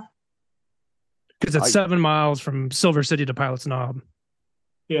 miles, huh? Because it's 7 miles from Silver City to Pilot's Knob.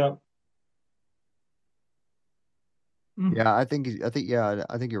 Yeah. Yeah, I think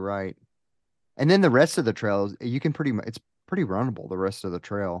you're right. And then the rest of the trails, you can it's pretty runnable. The rest of the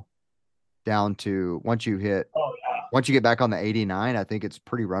trail down to once you get back on the 89, I think it's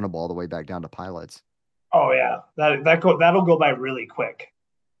pretty runnable all the way back down to Pilots. Oh yeah, that'll go by really quick.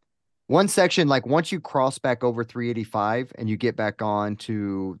 One section, like once you cross back over 385 and you get back on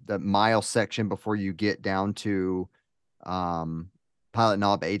to the mile section before you get down to Pilot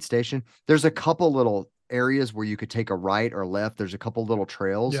Knob Aid Station, there's a couple little areas where you could take a right or left. There's a couple little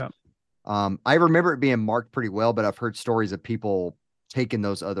trails. Yeah. I remember it being marked pretty well, but I've heard stories of people taking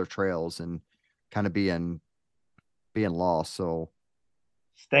those other trails, and kind of being lost. So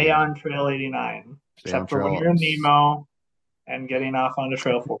Stay yeah. on Trail 89, Stay on except for when trail. you're in Nemo and getting off onto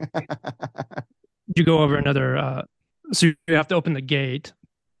Trail 4. You go over another, so you have to open the gate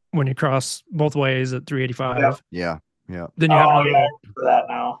when you cross both ways at 385. Yep. Yeah. Then you have Oh, another, yeah, I remember that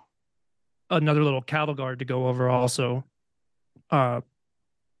now. another little cattle guard to go over also,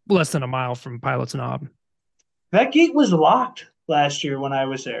 less than a mile from Pilot's Knob. That gate was locked last year when I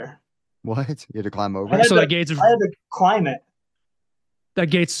was there. What? You had to climb over I it? had, So to, that gate's I had to climb it. that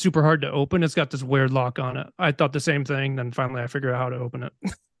gate's super hard to open. It's got this weird lock on it. I thought the same thing. Then finally I figured out how to open it.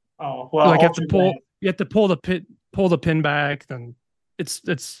 Oh, well, Like you have to pull the pin back. Then it's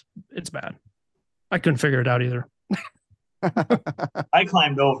bad. I couldn't figure it out either. I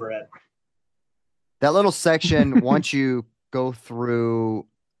climbed over it. That little section, once you go through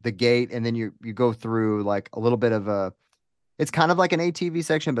the gate and then you go through like a little bit of it's kind of like an ATV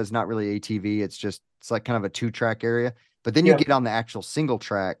section, but it's not really ATV. It's like kind of a 2-track area. But then you get on the actual single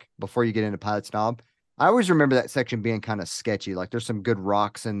track before you get into Pilot's Knob. I always remember that section being kind of sketchy. Like there's some good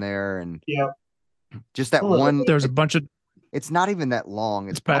rocks in there and just that one. There's a bunch of. It's not even that long.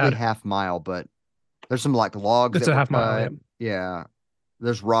 It's bad. probably half mile, but there's some like logs. It's that a were half mile. cut. Yeah.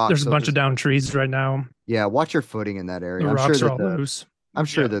 There's rocks. There's a bunch of down trees right now. Yeah, watch your footing in that area. The rocks are all loose. I'm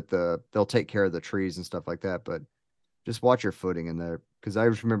sure that they'll take care of the trees and stuff like that, but just watch your footing in there because I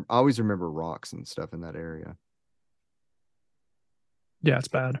always remember rocks and stuff in that area. Yeah, it's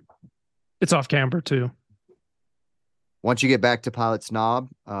bad. It's off camber too. Once you get back to Pilot's Knob,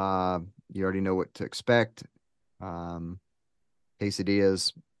 you already know what to expect.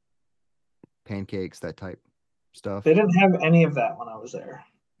 Quesadillas, pancakes, that type stuff. They didn't have any of that when I was there.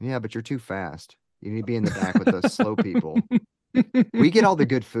 Yeah, but you're too fast. You need to be in the back with the slow people. We get all the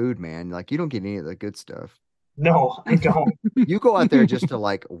good food, man. Like you don't get any of the good stuff. No, I don't. You go out there just to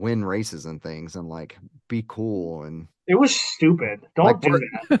like win races and things and like be cool and it was stupid. Don't like, do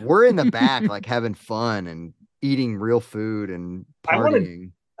that. We're in the back like having fun and eating real food and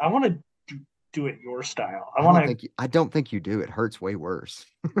partying. I want to do it your style. I don't think you do. It hurts way worse.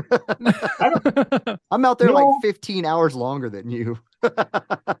 I'm out there like 15 hours longer than you.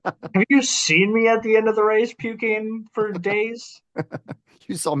 Have you seen me at the end of the race puking for days?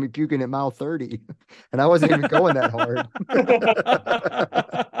 You saw me puking at mile 30 and I wasn't even going that hard.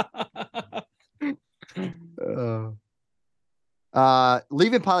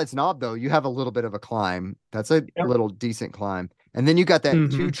 Leaving Pilot's Knob though, you have a little bit of a climb. That's a little decent climb. And then you got that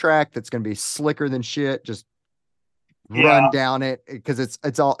 2-track that's going to be slicker than shit. Just run down it because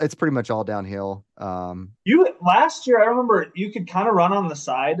it's pretty much all downhill. Last year I remember you could kind of run on the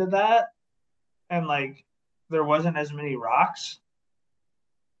side of that and like there wasn't as many rocks.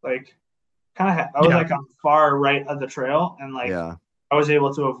 Like kind of I was like on the far right of the trail and like I was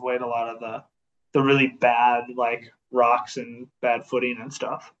able to avoid a lot of the really bad like rocks and bad footing and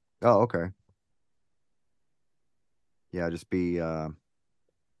stuff. Oh, okay. Yeah, just be on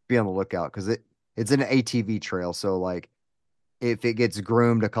the lookout because it's an ATV trail. So like if it gets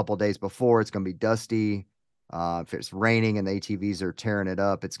groomed a couple days before, it's going to be dusty. If it's raining and the ATVs are tearing it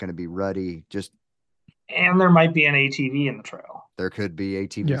up, it's going to be ruddy. And there might be an ATV in the trail. There could be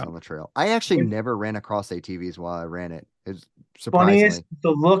ATVs on the trail. I actually never ran across ATVs while I ran it. It's surprisingly. Funniest,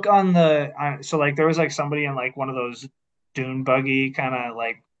 the look on so like there was like somebody in like one of those dune buggy kind of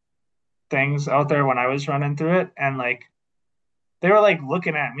like things out there when I was running through it, and like they were like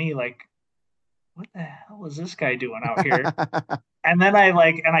looking at me like, what the hell is this guy doing out here? And then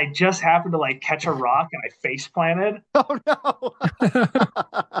I just happened to like catch a rock and I face planted. Oh no.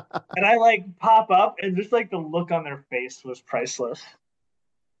 And I like pop up and just like the look on their face was priceless.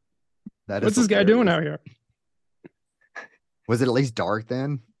 What's this guy doing out here? Was it at least dark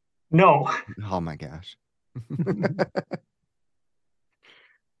then? No. Oh my gosh.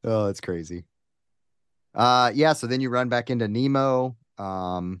 Oh, that's crazy. So then you run back into Nemo.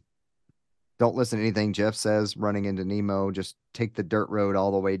 Don't listen to anything Jeff says running into Nemo. Just take the dirt road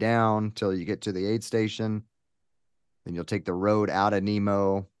all the way down till you get to the aid station. Then you'll take the road out of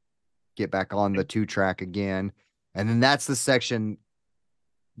Nemo, get back on the 2-track again. And then that's the section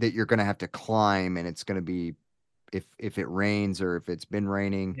that you're going to have to climb. And it's going to be, if it rains or if it's been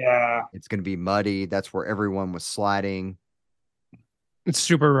raining, it's going to be muddy. That's where everyone was sliding. It's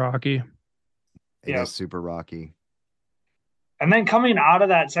super rocky. It is super rocky. And then coming out of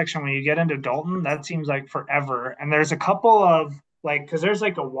that section, when you get into Dalton, that seems like forever. And there's a couple of like, because there's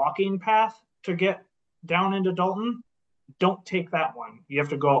like a walking path to get down into Dalton. Don't take that one. You have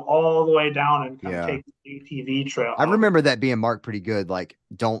to go all the way down and kind of take the ATV trail. I remember that being marked pretty good. Like,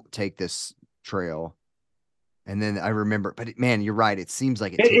 don't take this trail. And then I remember, but man, you're right. It seems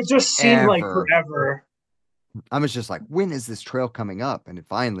like it It takes just seemed like forever. forever. I was just like, when is this trail coming up? And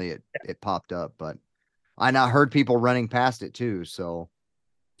finally it popped up. But I heard people running past it too. So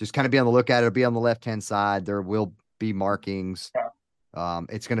just kind of be on the lookout. It'll be on the left-hand side. There will be markings.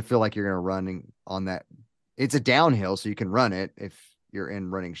 It's going to feel like you're going to run on that. It's a downhill, so you can run it if you're in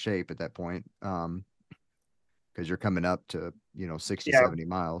running shape at that point. Because you're coming up to, 60, Yeah, 70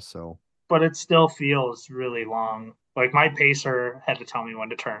 miles. So but it still feels really long. Like my pacer had to tell me when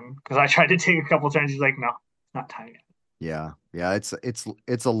to turn because I tried to take a couple turns. He's like, no, not time yet. yeah,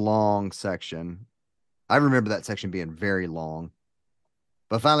 it's a long section. I remember that section being very long.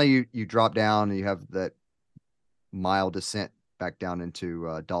 But finally, you drop down and you have that mile descent back down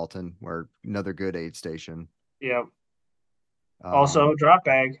into Dalton, where another good aid station. Yeah. Um, Also, drop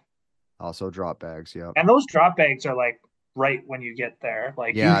bag. Also drop bags. Yep. And those drop bags are like right when you get there.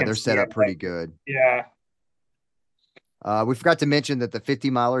 Like you Yeah, can they're see set up it. pretty Like, good. yeah. We forgot to mention that the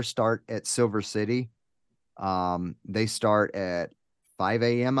 50 milers start at Silver City. They start at 5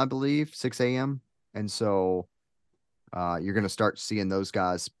 a.m., I believe, 6 a.m. And so you're going to start seeing those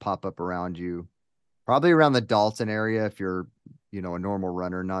guys pop up around you, probably around the Dalton area if you're, a normal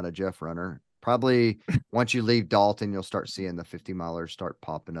runner, not a Jeff runner. Probably once you leave Dalton, you'll start seeing the 50 milers start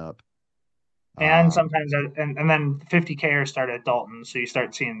popping up. And sometimes, and then 50Kers start at Dalton. So you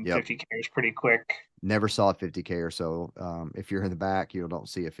start seeing Yep. 50Kers pretty quick. Never saw a 50K or so. If you're in the back, you don't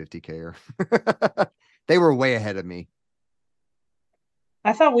see a 50K or they were way ahead of me.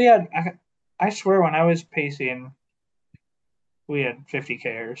 I thought we had, I swear when I was pacing, we had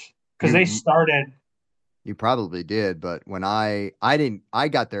 50Kers because they You started. you probably did, but when I didn't, I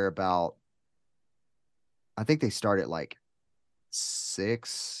got there about, I think they started like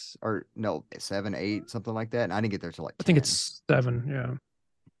 6 or no 7, 8, something like that, and I didn't get there till like I think 10. it's 7. Yeah.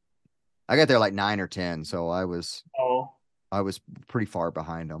 I got there like 9 or 10, so Oh, I was pretty far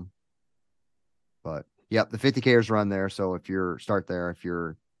behind them. But yep, the 50Kers run there. So if you're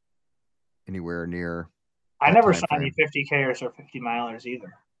anywhere near I that never time saw any frame, 50Kers or 50 milers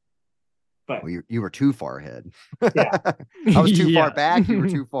either. But well, you were too far ahead. yeah, I was too far Yeah. back. You were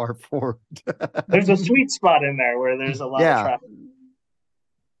too far forward. there's a sweet spot in there where there's a lot of Yeah. traffic.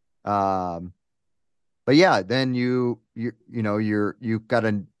 But yeah, then you've got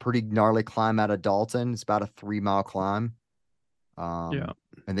a pretty gnarly climb out of Dalton. It's about a 3 mile climb. Yeah.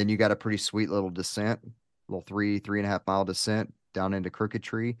 And then you got a pretty sweet little descent, little 3.5 mile descent down into Crooked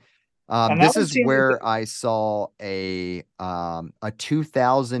Tree. And that This one is seems where I saw a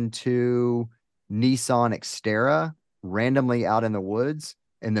 2002 Nissan Xterra randomly out in the woods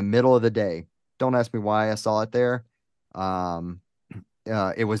in the middle of the day. Don't ask me why I saw it there.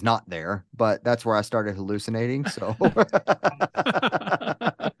 It was not there, but that's where I started hallucinating. So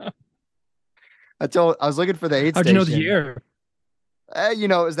I was looking for the aid How'd you know the station. year? It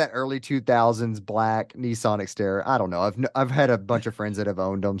was that early 2000s black Nissan Xterra. I don't know. I've had a bunch of friends that have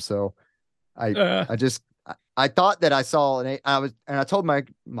owned them, so I Uh, I just I thought that I saw I told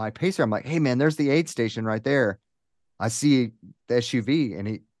my pacer, I'm like, hey man, there's the aid station right there. I see the SUV, and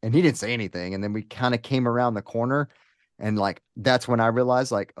he didn't say anything, and then we kind of came around the corner, and like that's when I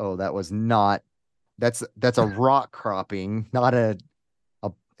realized like, oh, that's a rock cropping, not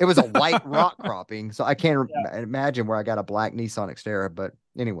it was a white rock cropping. So I can't imagine where I got a black Nissan Xterra, but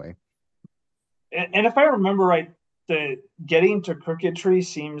anyway. And if I remember right, the getting to Crooked Tree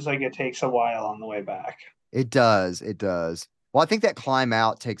seems like it takes a while on the way back. It does. It does. Well, I think that climb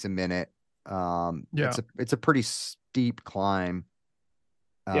out takes a minute. yeah. It's a pretty steep climb.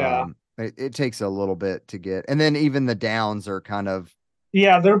 Yeah. It takes a little bit to get, and then even the downs are kind of,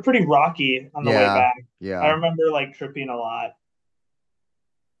 Yeah, they're pretty rocky on the way yeah, back. I yeah. remember like tripping a lot.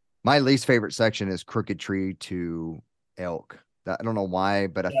 My least favorite section is Crooked Tree to Elk. I don't know why,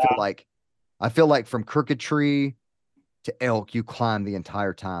 but Yeah. I feel like from Crooked Tree to Elk, you climb the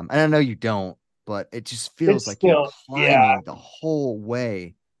entire time. And I know you don't, but it just feels It's like you're still, yeah, climbing the whole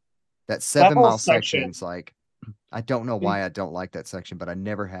way. That that seven whole mile section. section's like, I don't know why I don't like that section, but I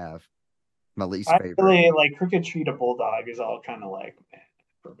never have. My least I favorite. really like Crooked Tree to Bulldog is all kind of like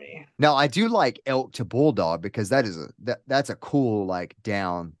for me. Now I do like Elk to Bulldog because that's a cool like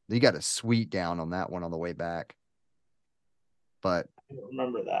down. You got a sweet down on that one on the way back. But I don't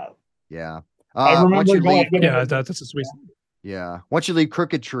remember that. yeah. I Once remember you going. leave, Yeah. That's a sweet. yeah. Once you leave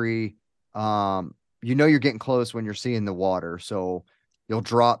Crooked Tree, you're getting close when you're seeing the water. So you'll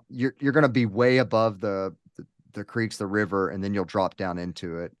drop. You're gonna be way above the creeks, the river, and then you'll drop down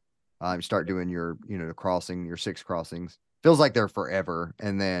into it. You start doing your crossing, your 6 crossings. Feels like they're forever,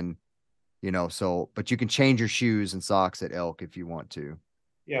 and then but you can change your shoes and socks at Elk if you want to,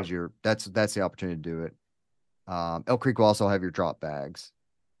 Yeah. because that's the opportunity to do it. Elk Creek will also have your drop bags.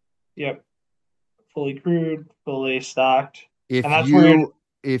 Yep. Fully crewed, fully stocked. And If that's where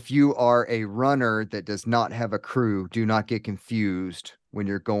you are a runner that does not have a crew, do not get confused when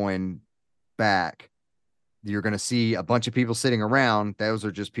you're going back. You're going to see a bunch of people sitting around. Those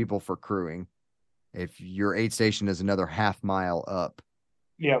are just people for crewing. If your aid station is another half mile up,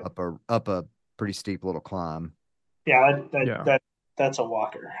 yep. up a pretty steep little climb. Yeah, Yeah. that's a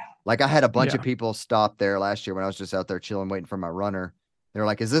walker. Like I had a bunch Yeah. of people stop there last year when I was just out there chilling, waiting for my runner. They're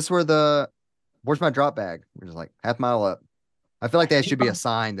like, "Is this where's my drop bag?" We're just like half mile up. I feel like that should be a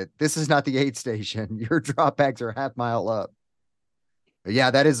sign that this is not the aid station. Your drop bags are half mile up. But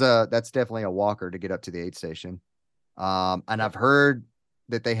yeah, that's definitely a walker to get up to the aid station. And I've heard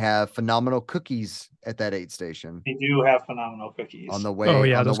that they have phenomenal cookies at that aid station. They do have phenomenal cookies. On the Oh, way,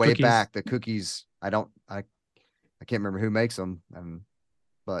 yeah, on the those way cookies. back, the cookies. I can't remember who makes them,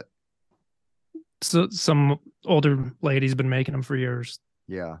 but So some older lady's been making them for years.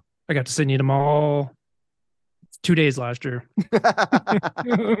 yeah. I got to sit and eat them all 2 days last year.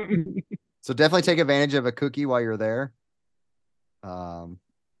 So definitely take advantage of a cookie while you're there.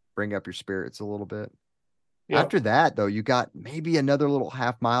 Bring up your spirits a little bit. Yep. After that, though, you got maybe another little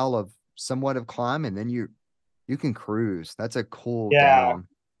half mile of somewhat of climb, and then you can cruise. That's a cool down.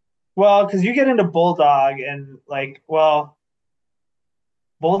 Well, because you get into Bulldog and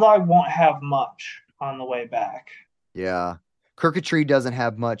Bulldog won't have much on the way back. Yeah. Crooked Tree doesn't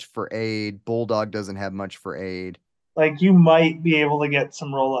have much for aid. Bulldog doesn't have much for aid. Like you might be able to get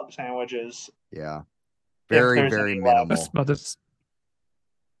some roll-up sandwiches. Yeah. Very, very minimal. That's about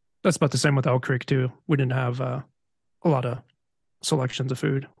the same with Elk Creek too. We didn't have a lot of selections of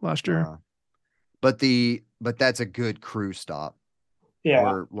food last year. But that's a good crew stop.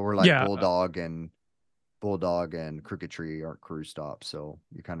 Yeah. We're like Bulldog and Crooked Tree aren't crew stops, so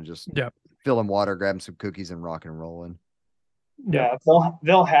you kind of just filling water, grabbing some cookies, and rocking and rolling. Yeah,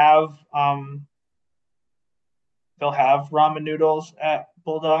 they'll have ramen noodles at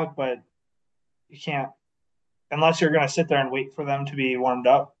Bulldog, but you can't unless you're gonna sit there and wait for them to be warmed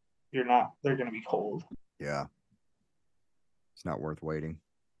up. You're not. They're gonna be cold. Yeah, it's not worth waiting.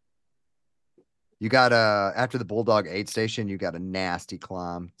 You got after the Bulldog aid station, you got a nasty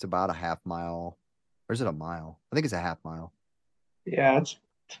climb. It's about a half mile. Or is it a mile? I think it's a half mile. Yeah,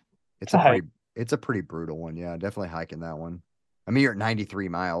 it's a pretty brutal one. Yeah, definitely hiking that one. I mean, you're at 93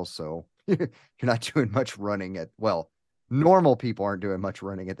 miles, so you're not doing much running normal people aren't doing much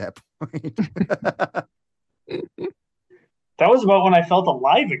running at that point. That was about when I felt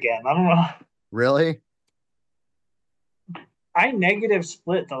alive again. I don't know. Really? I negative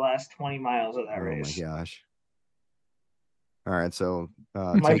split the last 20 miles of that race. Oh my gosh. All right, so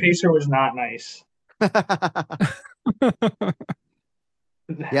my pacer was not nice.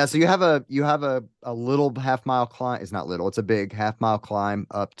 Yeah, so you have a little half mile climb. It's not little, it's a big half mile climb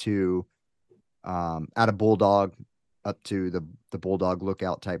up to out of Bulldog up to the Bulldog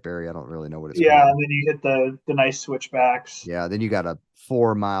lookout type area. I don't really know what it's called. Yeah, and then you hit the nice switchbacks. Yeah, then you got a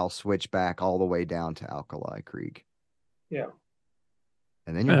 4 mile switchback all the way down to Alkali Creek. Yeah.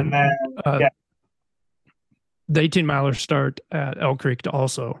 And then the 18 milers start at Elk Creek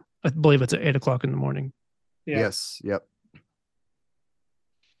also. I believe it's at 8 o'clock in the morning. Yeah. Yes. Yep.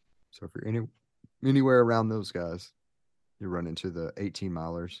 So if you're anywhere around those guys, you run into the 18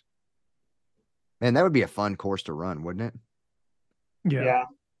 milers. Man, that would be a fun course to run, wouldn't it? Yeah.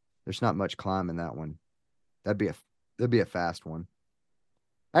 There's not much climb in that one. That'd be a fast one.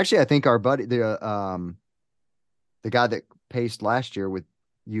 Actually, I think our buddy, the guy that paced last year with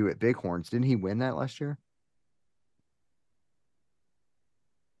you at Bighorns, didn't he win that last year?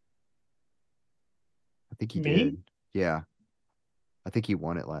 I think he did. Yeah. I think he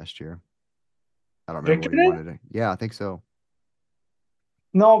won it last year. I don't remember when he won it. Yeah, I think so.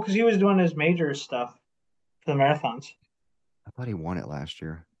 No, because he was doing his major stuff for the marathons. I thought he won it last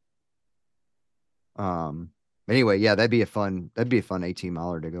year. Anyway, yeah, that'd be a fun 18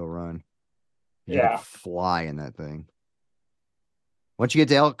 miler to go run. You could fly in that thing. Once you get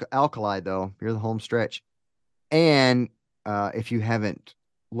to Alkali, though, you're the home stretch. And if you haven't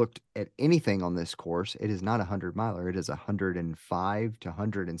looked at anything on this course, it is not a 100 miler. It is 105 to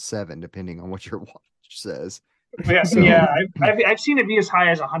 107, depending on what your watch says. Yeah, so, yeah, I've seen it be as high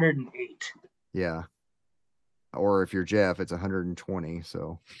as 108. Yeah. Or if you're Jeff, it's 120.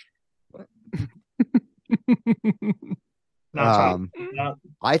 So.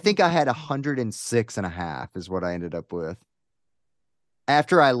 I think I had 106 and a half is what I ended up with.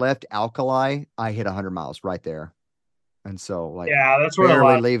 After I left Alkali, I hit 100 miles right there. And so, that's where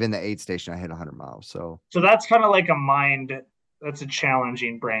barely leaving the aid station, I hit 100 miles. So that's kind of like a mind that's a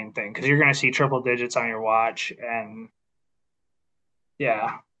challenging brain thing because you're going to see triple digits on your watch, and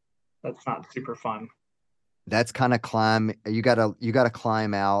yeah, that's not super fun. That's kind of climb. You gotta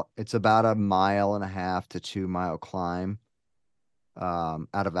climb out. It's about a 1.5 to 2 mile climb out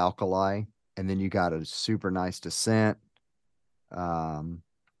of Alkali, and then you got a super nice descent. Um,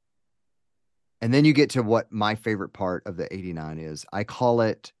 and then you get to what my favorite part of the 89 is. I call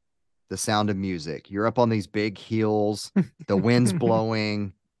it the sound of music. You're up on these big hills, the wind's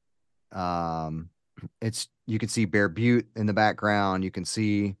blowing. It's you can see Bear Butte in the background. You can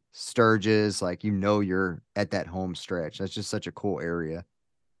see Sturgis, like you're at that home stretch. That's just such a cool area.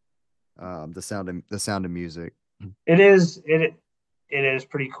 The sound of music. It is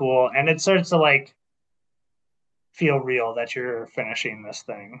pretty cool, and it starts to like feel real that you're finishing this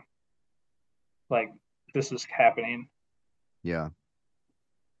thing. Like this is happening. Yeah.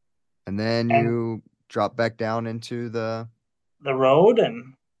 And then And you drop back down into the the road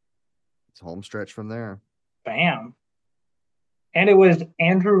and home stretch from there. bam. And it was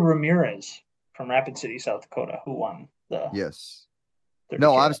Andrew Ramirez from Rapid City, South Dakota, who won the Yes. 30K.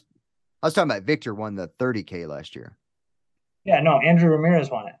 No, I was talking about Victor won the 30K last year. Yeah, no, Andrew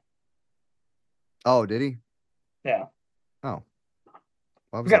Ramirez won it. Oh, did he? Yeah. Oh.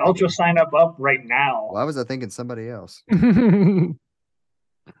 We got Ultra sign up right now. Why was I thinking somebody else?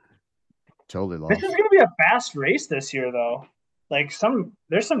 Totally This lost. is going to be a fast race this year, though. Like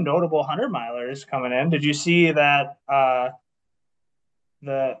there's some notable 100-milers coming in. Did you see that?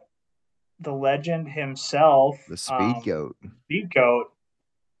 The legend himself, The Speed Goat. Speed Goat,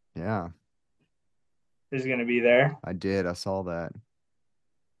 Yeah, is going to be there. I did. I saw that.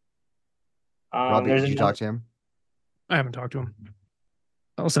 Robbie, did you talk to him? I haven't talked to him.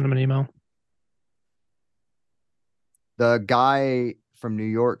 I'll send him an email. The guy from New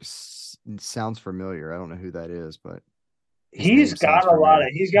York sounds familiar. I don't know who that is, but he's got a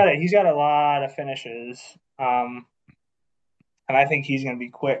lot of finishes. And I think he's going to be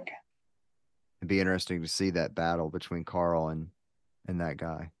quick. It'd be interesting to see that battle between Carl and that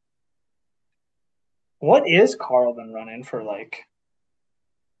guy. What is Carl been running for, like,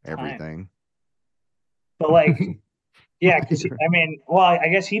 everything? Time? But like, yeah, because I mean, well, I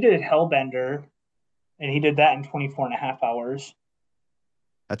guess he did Hellbender, and he did that in 24 and a half hours.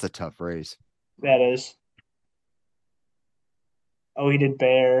 That's a tough race. That is. Oh, he did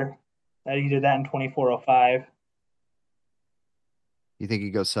Bear. He did that in 24:05. You think he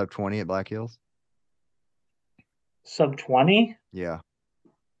goes sub 20 at Black Hills? Sub 20? Yeah.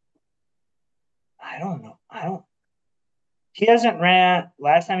 I don't know. He hasn't ran.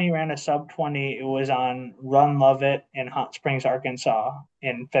 Last time he ran a sub 20, it was on Run Love It in Hot Springs, Arkansas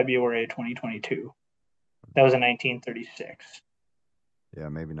in February of 2022. That was in 1936. Yeah,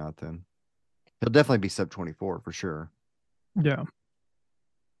 maybe not then. He'll definitely be sub 24 for sure. Yeah.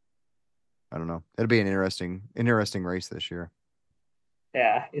 I don't know. It'll be an interesting race this year.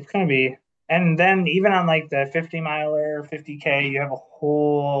 Yeah, it's going to be. And then even on like the 50-miler, 50K, you have a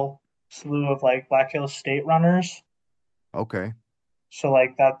whole slew of like Black Hills State runners. Okay. So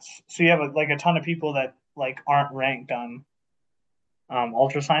like so you have like a ton of people that like aren't ranked on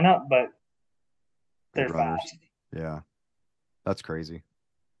ultra sign up, but they're fast. Yeah. That's crazy.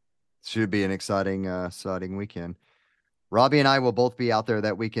 Should be an exciting weekend. Robbie and I will both be out there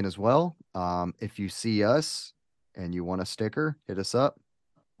that weekend as well. If you see us and you want a sticker, hit us up.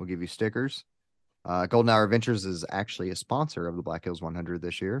 We'll give you stickers. Golden Hour Adventures is actually a sponsor of the Black Hills 100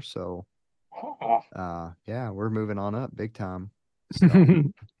 this year. So, yeah, we're moving on up big time. So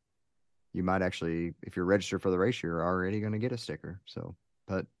you might actually, if you're registered for the race, you're already going to get a sticker. So,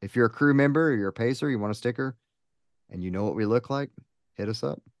 but if you're a crew member or you're a pacer, you want a sticker and you know what we look like, hit us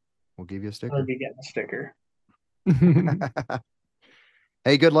up. We'll give you a sticker. I'll be getting a sticker.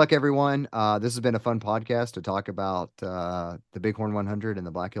 Hey, good luck, everyone. This has been a fun podcast to talk about the Bighorn 100 and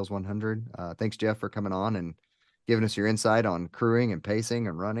the Black Hills 100. Thanks, Jeff, for coming on and giving us your insight on crewing and pacing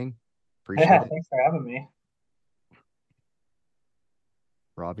and running. Appreciate it. Thanks for having me.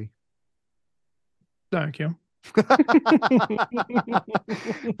 Robbie? Thank you.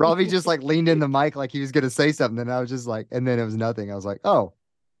 Robbie just like leaned in the mic like he was going to say something. And I was just like, and then it was nothing. I was like, oh,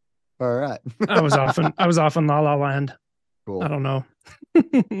 all right. I was off in La La Land. Cool. I don't know.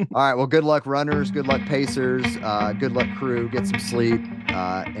 All right. Well, good luck, runners. Good luck, pacers. Good luck, crew. Get some sleep.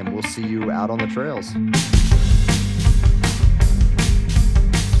 And we'll see you out on the trails.